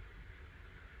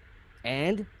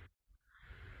 And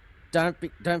don't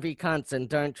be cunts and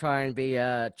don't try and be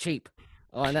cheap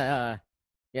on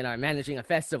managing a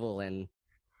festival and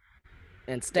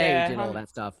stage Yeah. and all that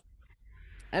stuff.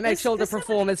 And make There's sure the there's so much.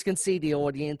 performers can see the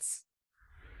audience.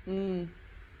 Mm,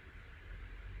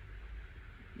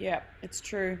 yeah, it's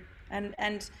true.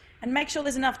 And make sure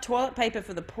there's enough toilet paper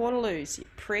for the portaloos, you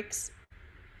pricks.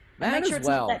 And That make sure as it's not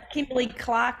well. that Kimberly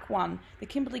Clark one, the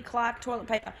Kimberly Clark toilet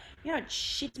paper. You know, what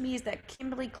shits me is that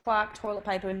Kimberly Clark toilet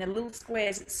paper in the little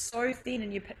squares. It's so thin,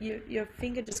 and your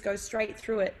finger just goes straight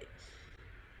through it.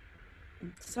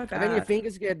 It's so And then your bad.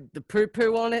 fingers get the poo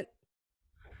poo on it.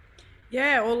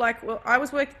 Yeah, or like, well, I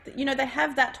was they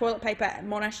have that toilet paper at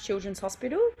Monash Children's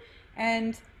Hospital,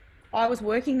 and I was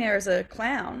working there as a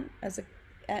clown,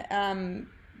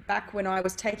 back when I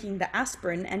was taking the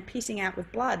aspirin and pissing out with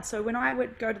blood. So when I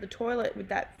would go to the toilet with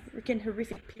that freaking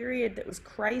horrific period that was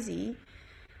crazy,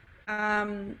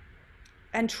 um,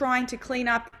 and trying to clean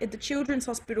up at the children's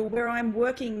hospital where I'm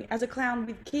working as a clown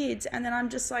with kids, and then I'm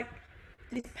just like,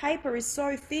 this paper is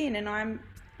so thin, and I'm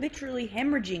literally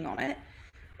hemorrhaging on it.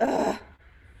 Ugh.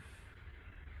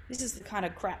 This is the kind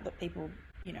of crap that people,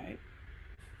 you know,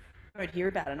 don't hear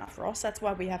about enough, Ross. That's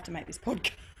why we have to make this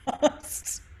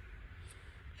podcast.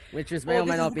 Which is may Or or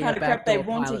may this is not the be a kind of crap they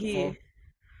backdoor want to pilot hear. for.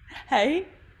 Hey?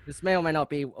 This may or may not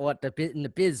be what in the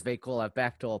biz they call a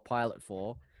backdoor pilot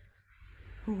for.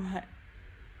 What?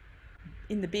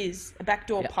 In the biz, a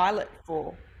backdoor Yep. pilot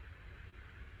for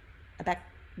a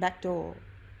backdoor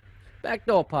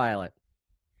Backdoor pilot.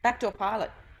 backdoor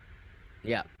pilot.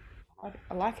 Yeah.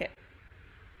 I like it.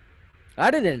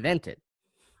 I didn't invent it.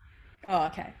 Oh,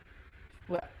 okay.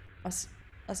 Well, I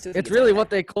still think It's it's really okay. what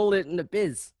they call it in the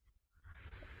biz.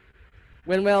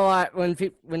 When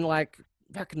like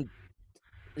back in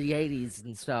the 80s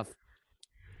and stuff,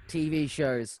 TV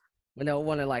shows, when they'll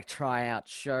want to like try out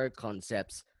show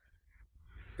concepts,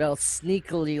 they'll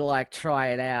sneakily like try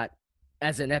it out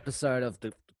as an episode of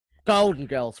the Golden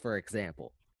Girls, for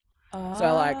example.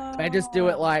 So like they just do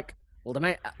it Oh, like, well,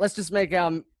 let's just make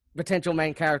our potential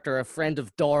main character a friend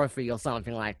of Dorothy or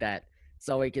something like that,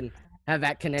 so we can have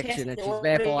that test connection, and the she's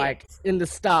there for like audience. in the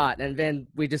start, and then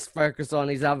we just focus on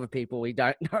these other people we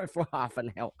don't know for half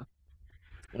an hour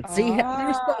and see how the Ah.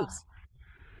 response.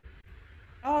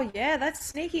 Oh yeah, that's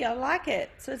sneaky. I like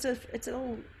it. So it's a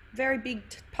little very big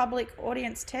public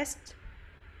audience test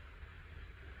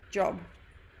job.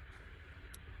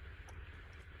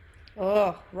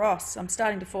 Oh, Ross, I'm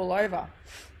starting to fall over.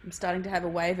 I'm starting to have a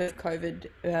wave of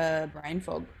COVID brain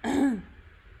fog. I'm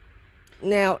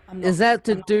Now, not. is that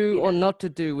to I'm not do or here. not to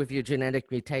do with your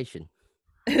genetic mutation?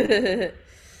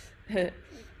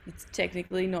 It's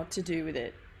technically not to do with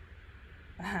it.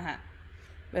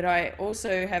 But I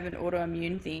also have an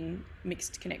autoimmune thing,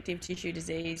 mixed connective tissue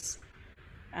disease.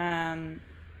 Um,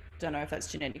 don't know if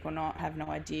that's genetic or not. Have no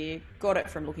idea. Got it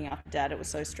from looking after dad. It was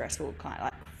so stressful. Kind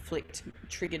of like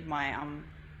triggered my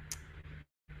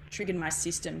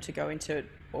system to go into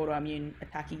autoimmune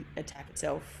attack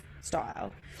itself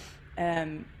style.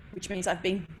 Which means I've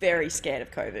been very scared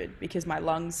of COVID because my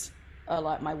lungs are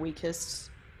like my weakest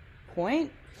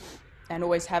point. and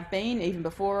always have been, even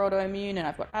before autoimmune, and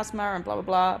I've got asthma and blah, blah,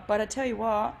 blah. But I tell you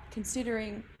what,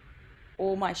 considering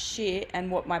all my shit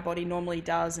and what my body normally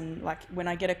does, and like when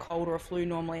I get a cold or a flu,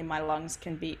 normally my lungs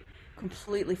can be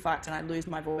completely fucked and I lose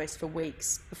my voice for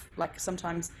weeks. Like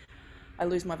sometimes I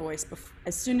lose my voice.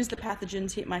 As soon as the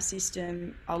pathogens hit my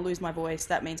system, I'll lose my voice.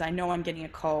 That means I know I'm getting a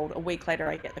cold. A week later,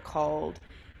 I get the cold.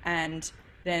 And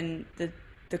then the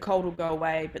cold will go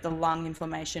away, but the lung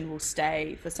inflammation will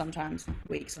stay for sometimes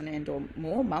weeks on end or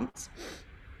more, months.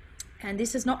 And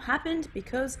this has not happened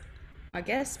because, I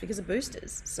guess, because of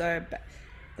boosters. So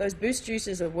those boost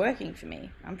juices are working for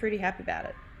me. I'm pretty happy about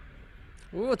it.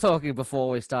 We were talking before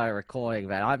we started recording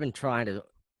that I've been trying to,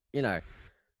 you know,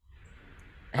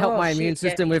 help my immune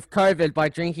system with COVID by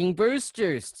drinking boost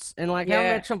juice. And like, how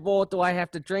much more do I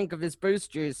have to drink of this boost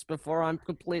juice before I'm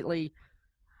completely,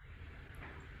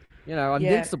 you know,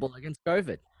 invincible against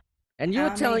COVID? And you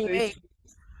were telling me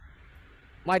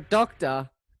my doctor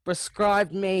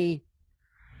prescribed me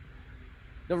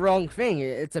the wrong thing.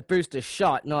 It's a booster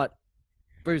shot, not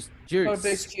boost juice. Not a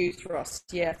boost juice, Ross.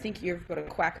 Yeah, I think you've got a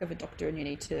quack of a doctor and you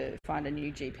need to find a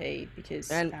new GP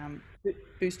because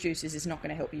boost juices is not going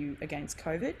to help you against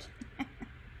COVID.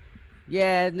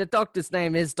 Yeah, and the doctor's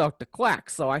name is Dr. Quack,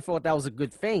 so I thought that was a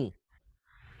good thing.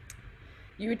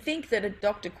 You would think that a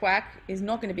Dr. Quack is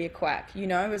not going to be a quack, you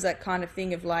know, it was that kind of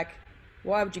thing of like,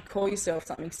 why would you call yourself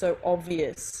something so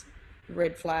obvious,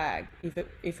 red flag,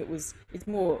 if it was, it's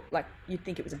more like you'd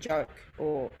think it was a joke,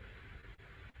 or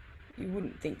you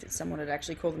wouldn't think that someone would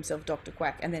actually call themselves Dr.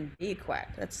 Quack and then be a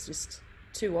quack. That's just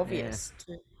too obvious.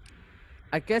 Yeah.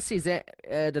 I guess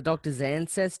the doctor's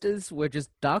ancestors were just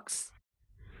ducks.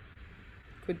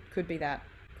 Could be that.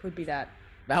 Could be that.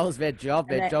 That was their job.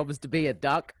 Their job was to be a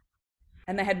duck.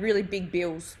 And they had really big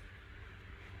bills.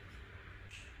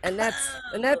 And that's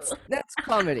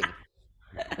comedy.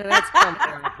 And that's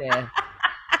comedy right there.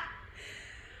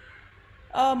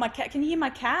 Oh, my cat! Can you hear my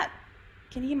cat?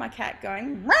 Can you hear my cat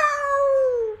going? Meow,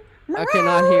 meow. I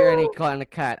cannot hear any kind of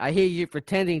cat. I hear you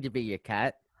pretending to be your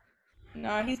cat.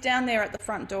 No, he's down there at the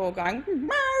front door going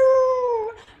meow,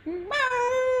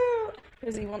 meow,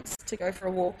 because he wants to go for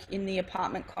a walk in the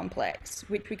apartment complex,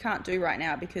 which we can't do right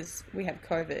now because we have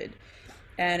COVID,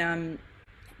 and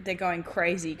they're going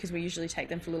crazy because we usually take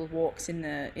them for little walks in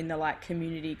the like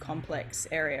community complex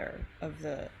area of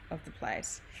the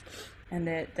place, and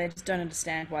they just don't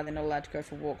understand why they're not allowed to go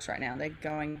for walks right now. They're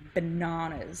going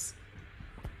bananas.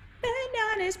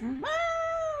 Meow.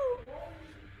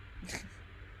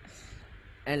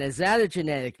 And is that a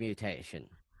genetic mutation?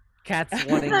 Cats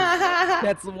wanting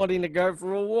to go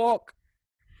for a walk.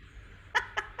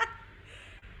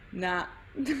 Nah.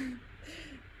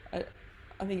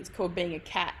 I think it's called being a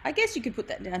cat. I guess you could put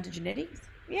that down to genetics.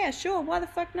 Yeah, sure. Why the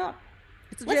fuck not?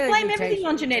 Let's blame everything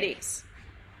on genetics.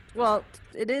 Well,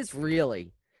 it is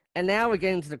really. And now we're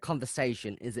getting to the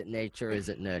conversation. Is it nature? Is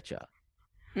it nurture?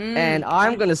 And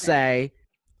I'm going to say,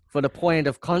 for the point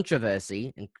of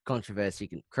controversy, and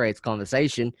controversy creates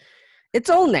conversation, it's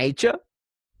all nature.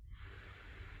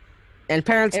 And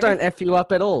parents don't F you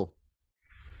up at all.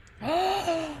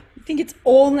 You think it's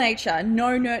all nature,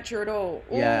 no nurture at all?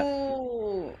 Yeah.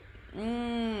 Ooh.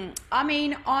 I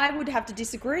mean, I would have to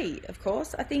disagree, of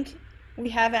course. I think we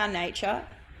have our nature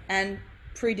and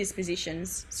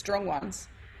predispositions, strong ones.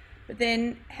 But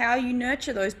then how you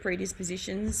nurture those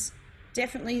predispositions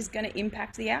definitely is going to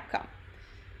impact the outcome.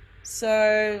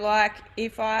 So, like,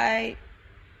 if I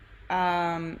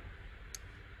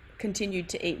continued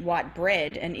to eat white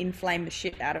bread and inflame the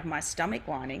shit out of my stomach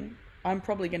lining, I'm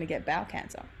probably going to get bowel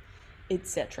cancer,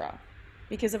 etc.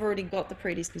 Because I've already got the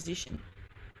predisposition.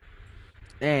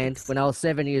 And when I was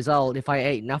 7 years old, if I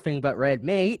ate nothing but red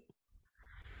meat,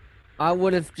 I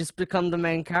would have just become the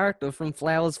main character from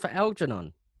Flowers for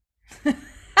Algernon.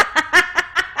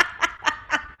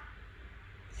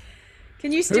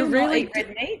 Can you still not eat red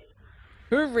meat?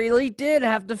 Who really did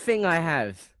have the thing I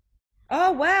have?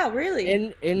 Oh, wow, really?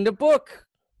 In the book,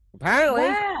 apparently.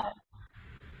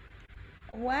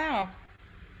 Wow.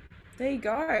 There you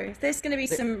go. There's going to be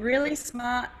some really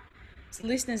smart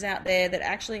listeners out there that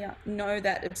actually know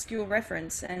that obscure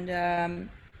reference, and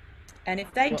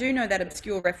if they do know that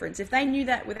obscure reference, if they knew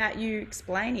that without you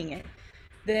explaining it,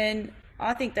 then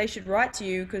I think they should write to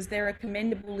you because they're a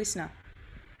commendable listener.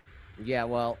 Yeah,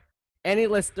 well, any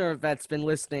listener that's been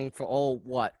listening for all,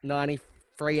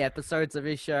 93 episodes of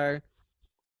his show,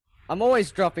 I'm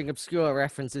always dropping obscure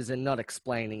references and not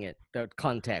explaining it, the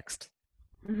context.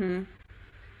 Mm-hmm.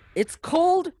 It's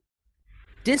called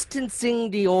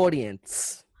distancing the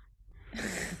audience.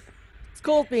 It's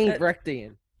called being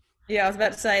Brechtian. Yeah, I was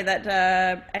about to say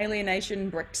that alienation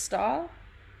Brecht style.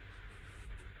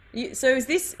 So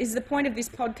is the point of this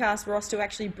podcast, Ross, to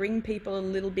actually bring people a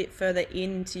little bit further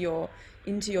into your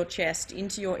chest,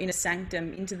 into your inner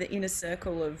sanctum, into the inner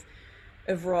circle of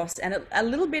Ross, and a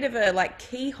little bit of a like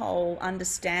keyhole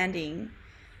understanding.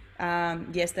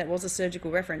 Yes, that was a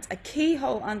surgical reference. A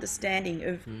keyhole understanding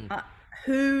of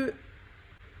who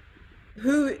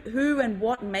who and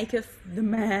what maketh the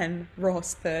man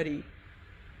Ross Purdy.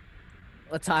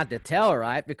 It's hard to tell,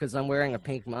 right? Because I'm wearing a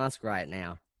pink mask right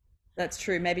now. That's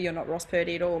true. Maybe you're not Ross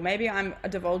Purdy at all. Maybe I'm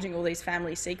divulging all these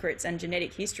family secrets and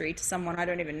genetic history to someone I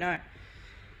don't even know.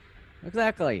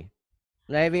 Exactly.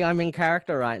 Maybe I'm in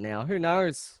character right now. Who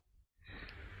knows?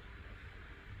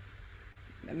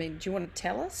 I mean, do you want to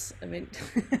tell us? I mean,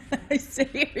 so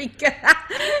here we go.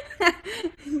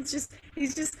 He's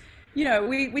just, you know,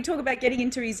 we talk about getting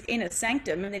into his inner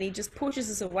sanctum and then he just pushes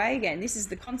us away again. This is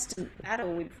the constant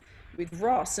battle with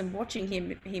Ross and watching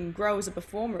him grow as a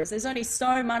performer. There's only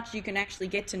so much you can actually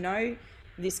get to know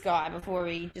this guy before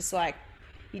he just like,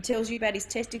 he tells you about his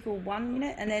testicle 1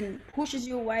 minute and then pushes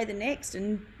you away the next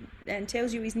and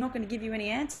tells you he's not going to give you any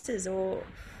answers or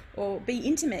be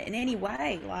intimate in any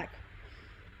way. Like,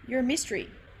 you're a mystery.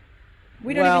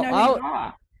 We don't even know who you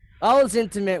are. I was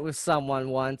intimate with someone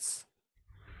once.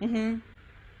 Mm-hmm.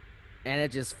 And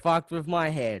it just fucked with my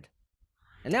head.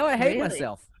 And now I hate Really?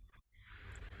 myself.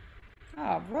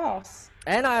 Oh, Ross.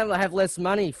 And I have less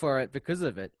money for it because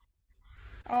of it.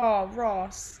 Oh,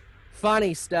 Ross.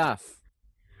 Funny stuff.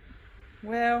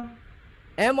 Well,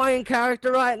 Am I in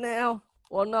character right now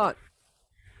or not?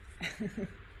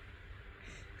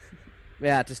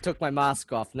 Yeah, I just took my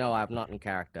mask off. No, I'm not in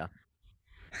character.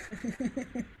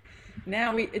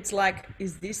 now it's like,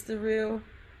 is this the real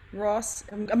Ross?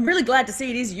 I'm really glad to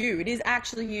see it is you. It is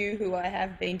actually you who I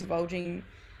have been divulging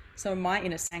some of my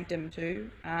inner sanctum to,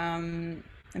 and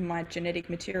my genetic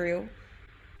material.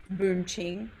 Boom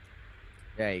ching.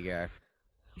 There you go.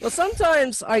 Well,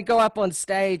 sometimes I go up on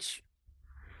stage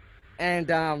and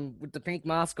with the pink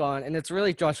mask on, and it's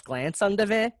really Josh Glance under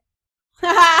there.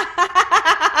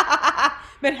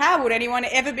 But how would anyone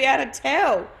ever be able to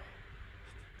tell?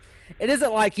 It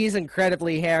isn't like he's an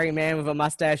incredibly hairy man with a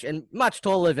mustache and much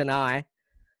taller than I.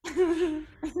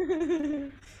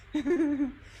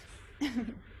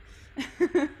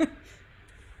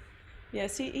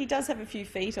 Yes, he does have a few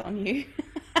feet on you.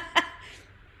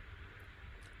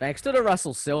 Thanks to the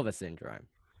Russell Silver syndrome.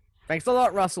 Thanks a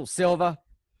lot, Russell Silver.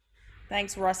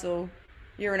 Thanks, Russell.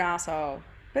 You're an asshole.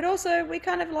 But also, we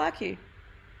kind of like you.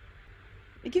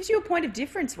 It gives you a point of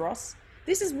difference, Ross.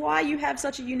 This is why you have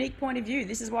such a unique point of view.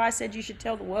 This is why I said you should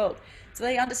tell the world. So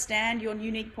they understand your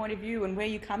unique point of view and where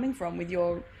you're coming from with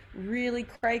your really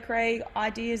cray-cray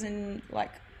ideas and,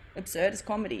 like, absurdist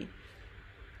comedy.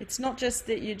 It's not just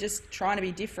that you're just trying to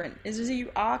be different. It's just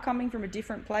you are coming from a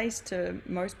different place to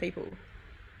most people.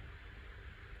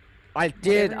 I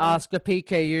did ask the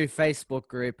PKU Facebook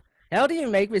group, how do you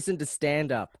make this into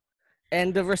stand-up?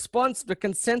 And the response, the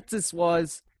consensus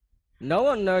was, no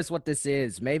one knows what this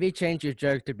is. Maybe change your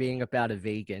joke to being about a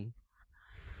vegan.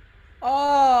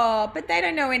 Oh, but they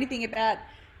don't know anything about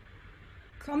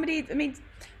comedy. I mean,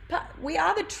 we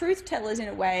are the truth tellers in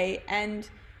a way, and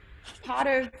part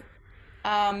of,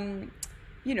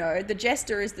 you know, the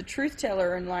jester is the truth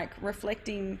teller and like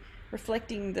reflecting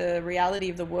the reality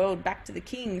of the world back to the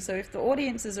king. So if the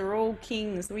audiences are all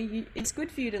kings, it's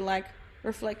good for you to like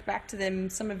reflect back to them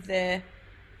some of their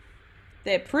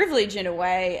privilege in a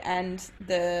way, and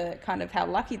the kind of how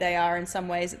lucky they are in some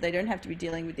ways that they don't have to be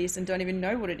dealing with this and don't even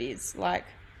know what it is. Like,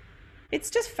 it's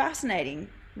just fascinating,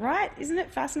 right? Isn't it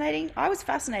fascinating? I was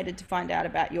fascinated to find out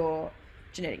about your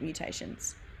genetic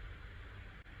mutations.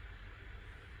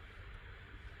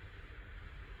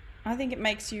 I think it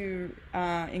makes you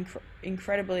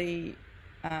incredibly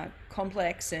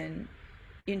complex and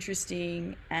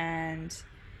interesting, and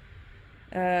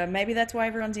maybe that's why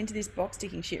everyone's into this box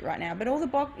ticking shit right now. But all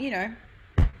the you know,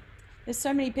 there's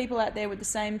so many people out there with the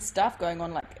same stuff going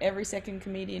on. Like, every second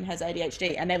comedian has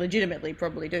ADHD, and they legitimately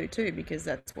probably do too, because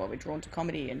that's why we're drawn to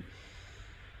comedy and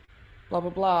blah blah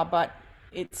blah. But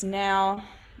it's now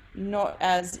not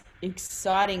as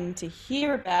exciting to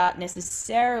hear about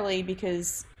necessarily,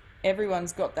 because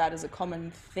everyone's got that as a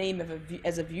common theme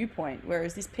as a viewpoint.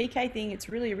 Whereas this PK thing, it's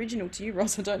really original to you,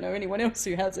 Ross. I don't know anyone else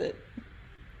who has it.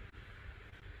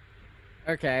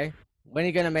 Okay, when are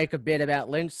you going to make a bit about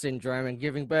Lynch syndrome and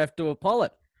giving birth to a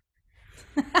polyp?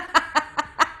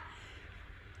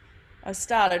 I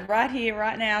started right here,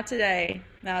 right now, today.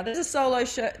 Now there's a solo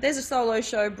show. There's a solo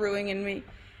show brewing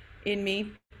in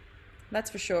me. That's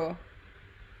for sure.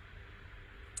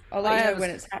 I'll let you know when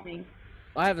it's happening.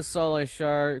 I have a solo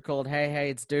show called Hey Hey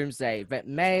It's Doomsday that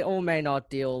may or may not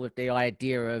deal with the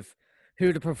idea of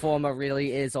who the performer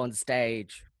really is on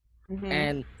stage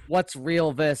and what's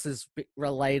real versus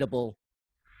relatable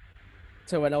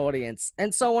to an audience,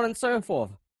 and so on and so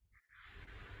forth.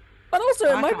 But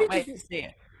also, I can't wait to see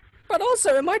it. But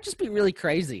also, it might just be really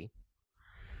crazy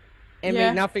and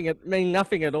Yeah. mean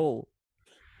nothing at all.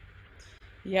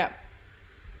 Yeah.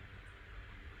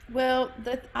 Well,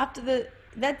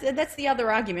 that's the other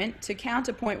argument to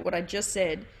counterpoint what I just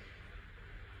said.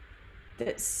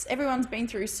 That everyone's been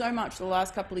through so much the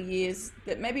last couple of years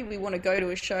that maybe we want to go to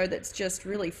a show that's just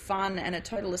really fun and a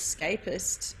total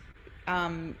escapist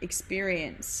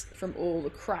experience from all the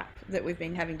crap that we've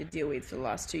been having to deal with for the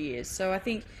last 2 years. So I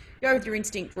think go with your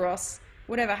instinct, Ross.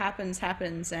 Whatever happens,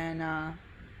 happens, and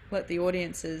let the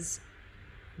audiences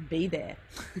be there.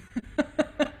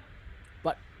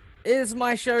 But is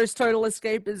my show's total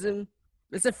escapism?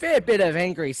 There's a fair bit of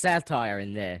angry satire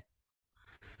in there.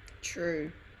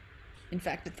 True. In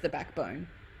fact, it's the backbone.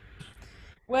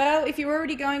 Well, if you're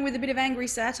already going with a bit of angry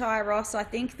satire, Ross, I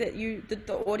think that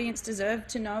the audience deserve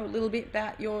to know a little bit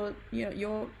about your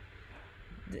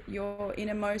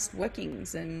innermost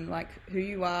workings and like who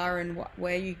you are and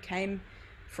where you came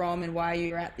from and why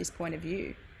you're at this point of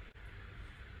view.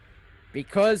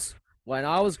 Because when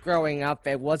I was growing up,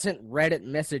 there wasn't Reddit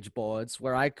message boards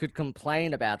where I could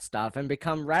complain about stuff and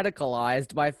become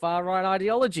radicalized by far-right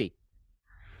ideology.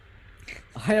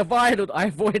 I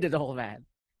avoided all that.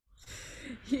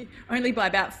 Only by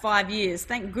about 5 years,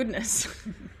 thank goodness.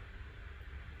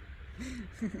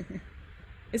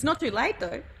 It's not too late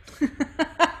though.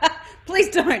 Please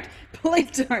don't.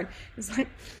 It's like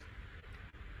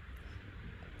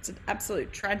it's an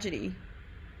absolute tragedy.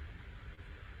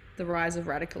 The rise of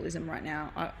radicalism right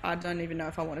now. I don't even know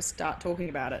if I want to start talking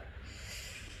about it.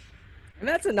 And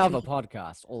that's another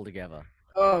podcast altogether.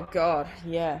 Oh God,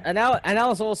 yeah. And that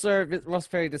was also Ross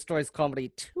Perry Destroys Comedy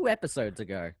 2 episodes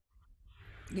ago.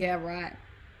 Yeah, right.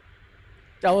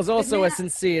 That was also a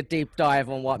sincere deep dive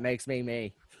on what makes me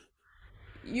me.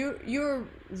 You're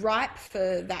ripe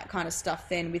for that kind of stuff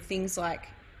then, with things like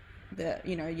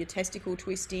your testicle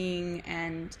twisting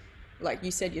and, like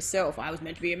you said yourself, I was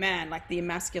meant to be a man, like the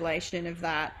emasculation of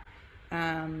that,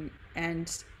 and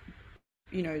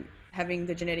having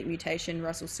the genetic mutation,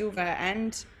 Russell Silver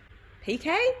and PK?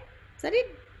 Is that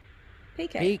it?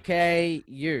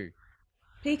 PKU.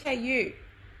 PKU.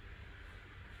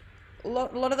 A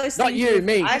lot of those Not things you,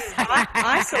 me.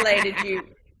 isolated you.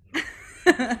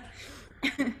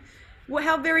 Well,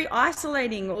 how very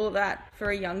isolating all of that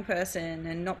for a young person,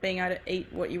 and not being able to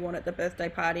eat what you want at the birthday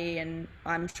party. And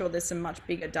I'm sure there's some much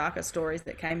bigger, darker stories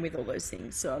that came with all those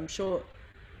things. So I'm sure,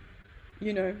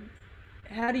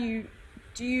 how do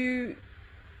you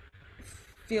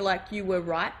feel like you were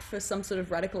ripe for some sort of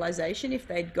radicalization if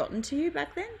they'd gotten to you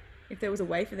back then? If there was a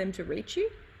way for them to reach you?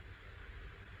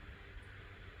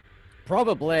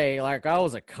 Probably. Like, I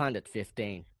was a cunt at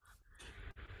 15.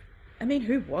 I mean,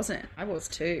 who wasn't? I was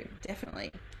too,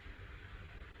 definitely.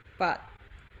 But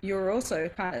you're also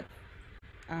kind of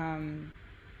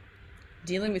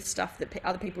dealing with stuff that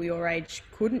other people your age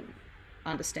couldn't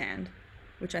understand,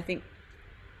 which I think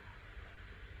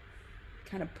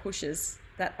kind of pushes,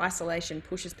 that isolation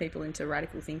pushes people into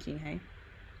radical thinking, hey?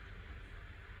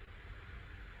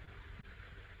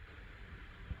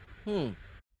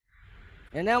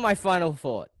 And now my final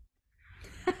thought.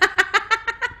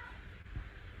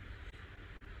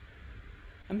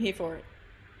 I'm here for it.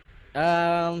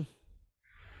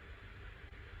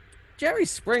 Jerry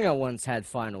Springer once had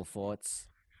final thoughts.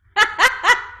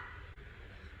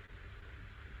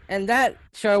 And that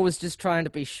show was just trying to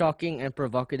be shocking and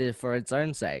provocative for its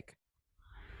own sake.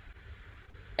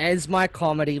 Is my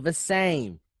comedy the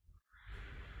same?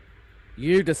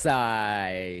 You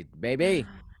decide, baby.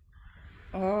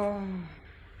 Oh.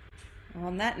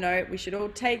 On that note, we should all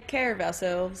take care of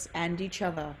ourselves and each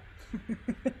other.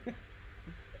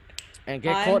 And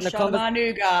get I'm caught in a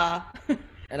conversation. Shamanuga.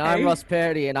 And I'm Hey. Ross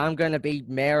Purdy, and I'm going to be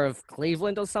mayor of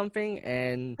Cleveland or something,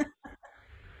 and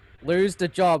lose the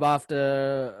job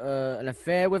after an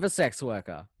affair with a sex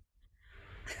worker.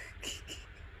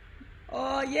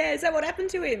 Oh, yeah, is that what happened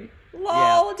to him?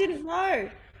 Lol, didn't know.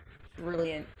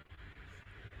 Brilliant.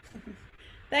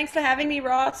 Thanks for having me,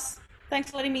 Ross.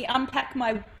 Thanks for letting me unpack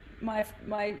my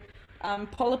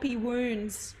polypy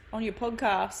wounds on your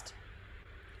podcast.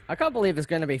 I can't believe there's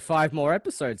going to be 5 more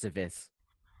episodes of this.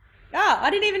 Ah, I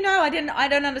didn't even know. I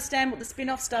don't understand what the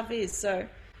spin-off stuff is. So,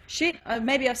 shit.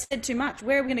 Maybe I've said too much.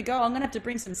 Where are we gonna go? I'm gonna have to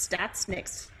bring some stats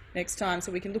next time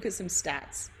so we can look at some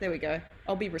stats. There we go.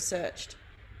 I'll be researched.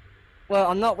 Well,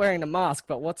 I'm not wearing the mask,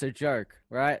 but what's a joke,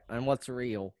 right? And what's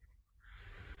real?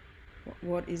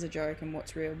 What is a joke and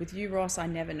what's real? With you, Ross, I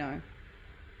never know.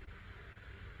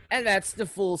 And that's the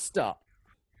full stop.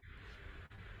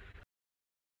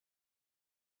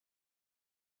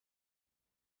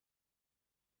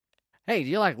 Hey, do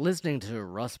you like listening to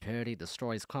Ross Purdy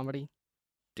Destroys Comedy?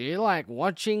 Do you like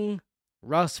watching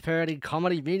Ross Purdy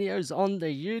comedy videos on the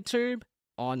YouTube?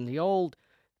 On the old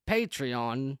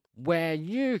Patreon, where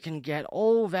you can get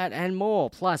all that and more,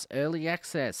 plus early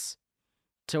access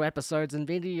to episodes and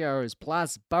videos,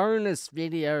 plus bonus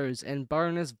videos and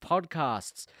bonus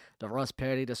podcasts. The Ross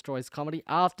Purdy Destroys Comedy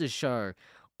After Show,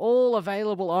 all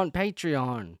available on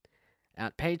Patreon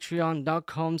at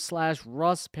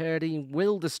patreon.com/Ross Purdy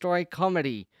Will Destroy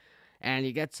Comedy. And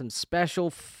you get some special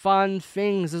fun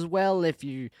things as well if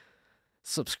you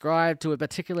subscribe to a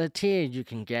particular tier. You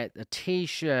can get a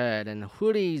t-shirt and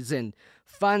hoodies and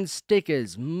fun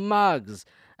stickers, mugs,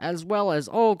 as well as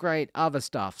all great other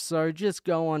stuff. So just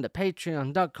go on to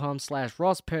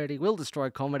patreon.com/Ross Purdy Will Destroy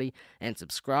Comedy and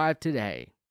subscribe today.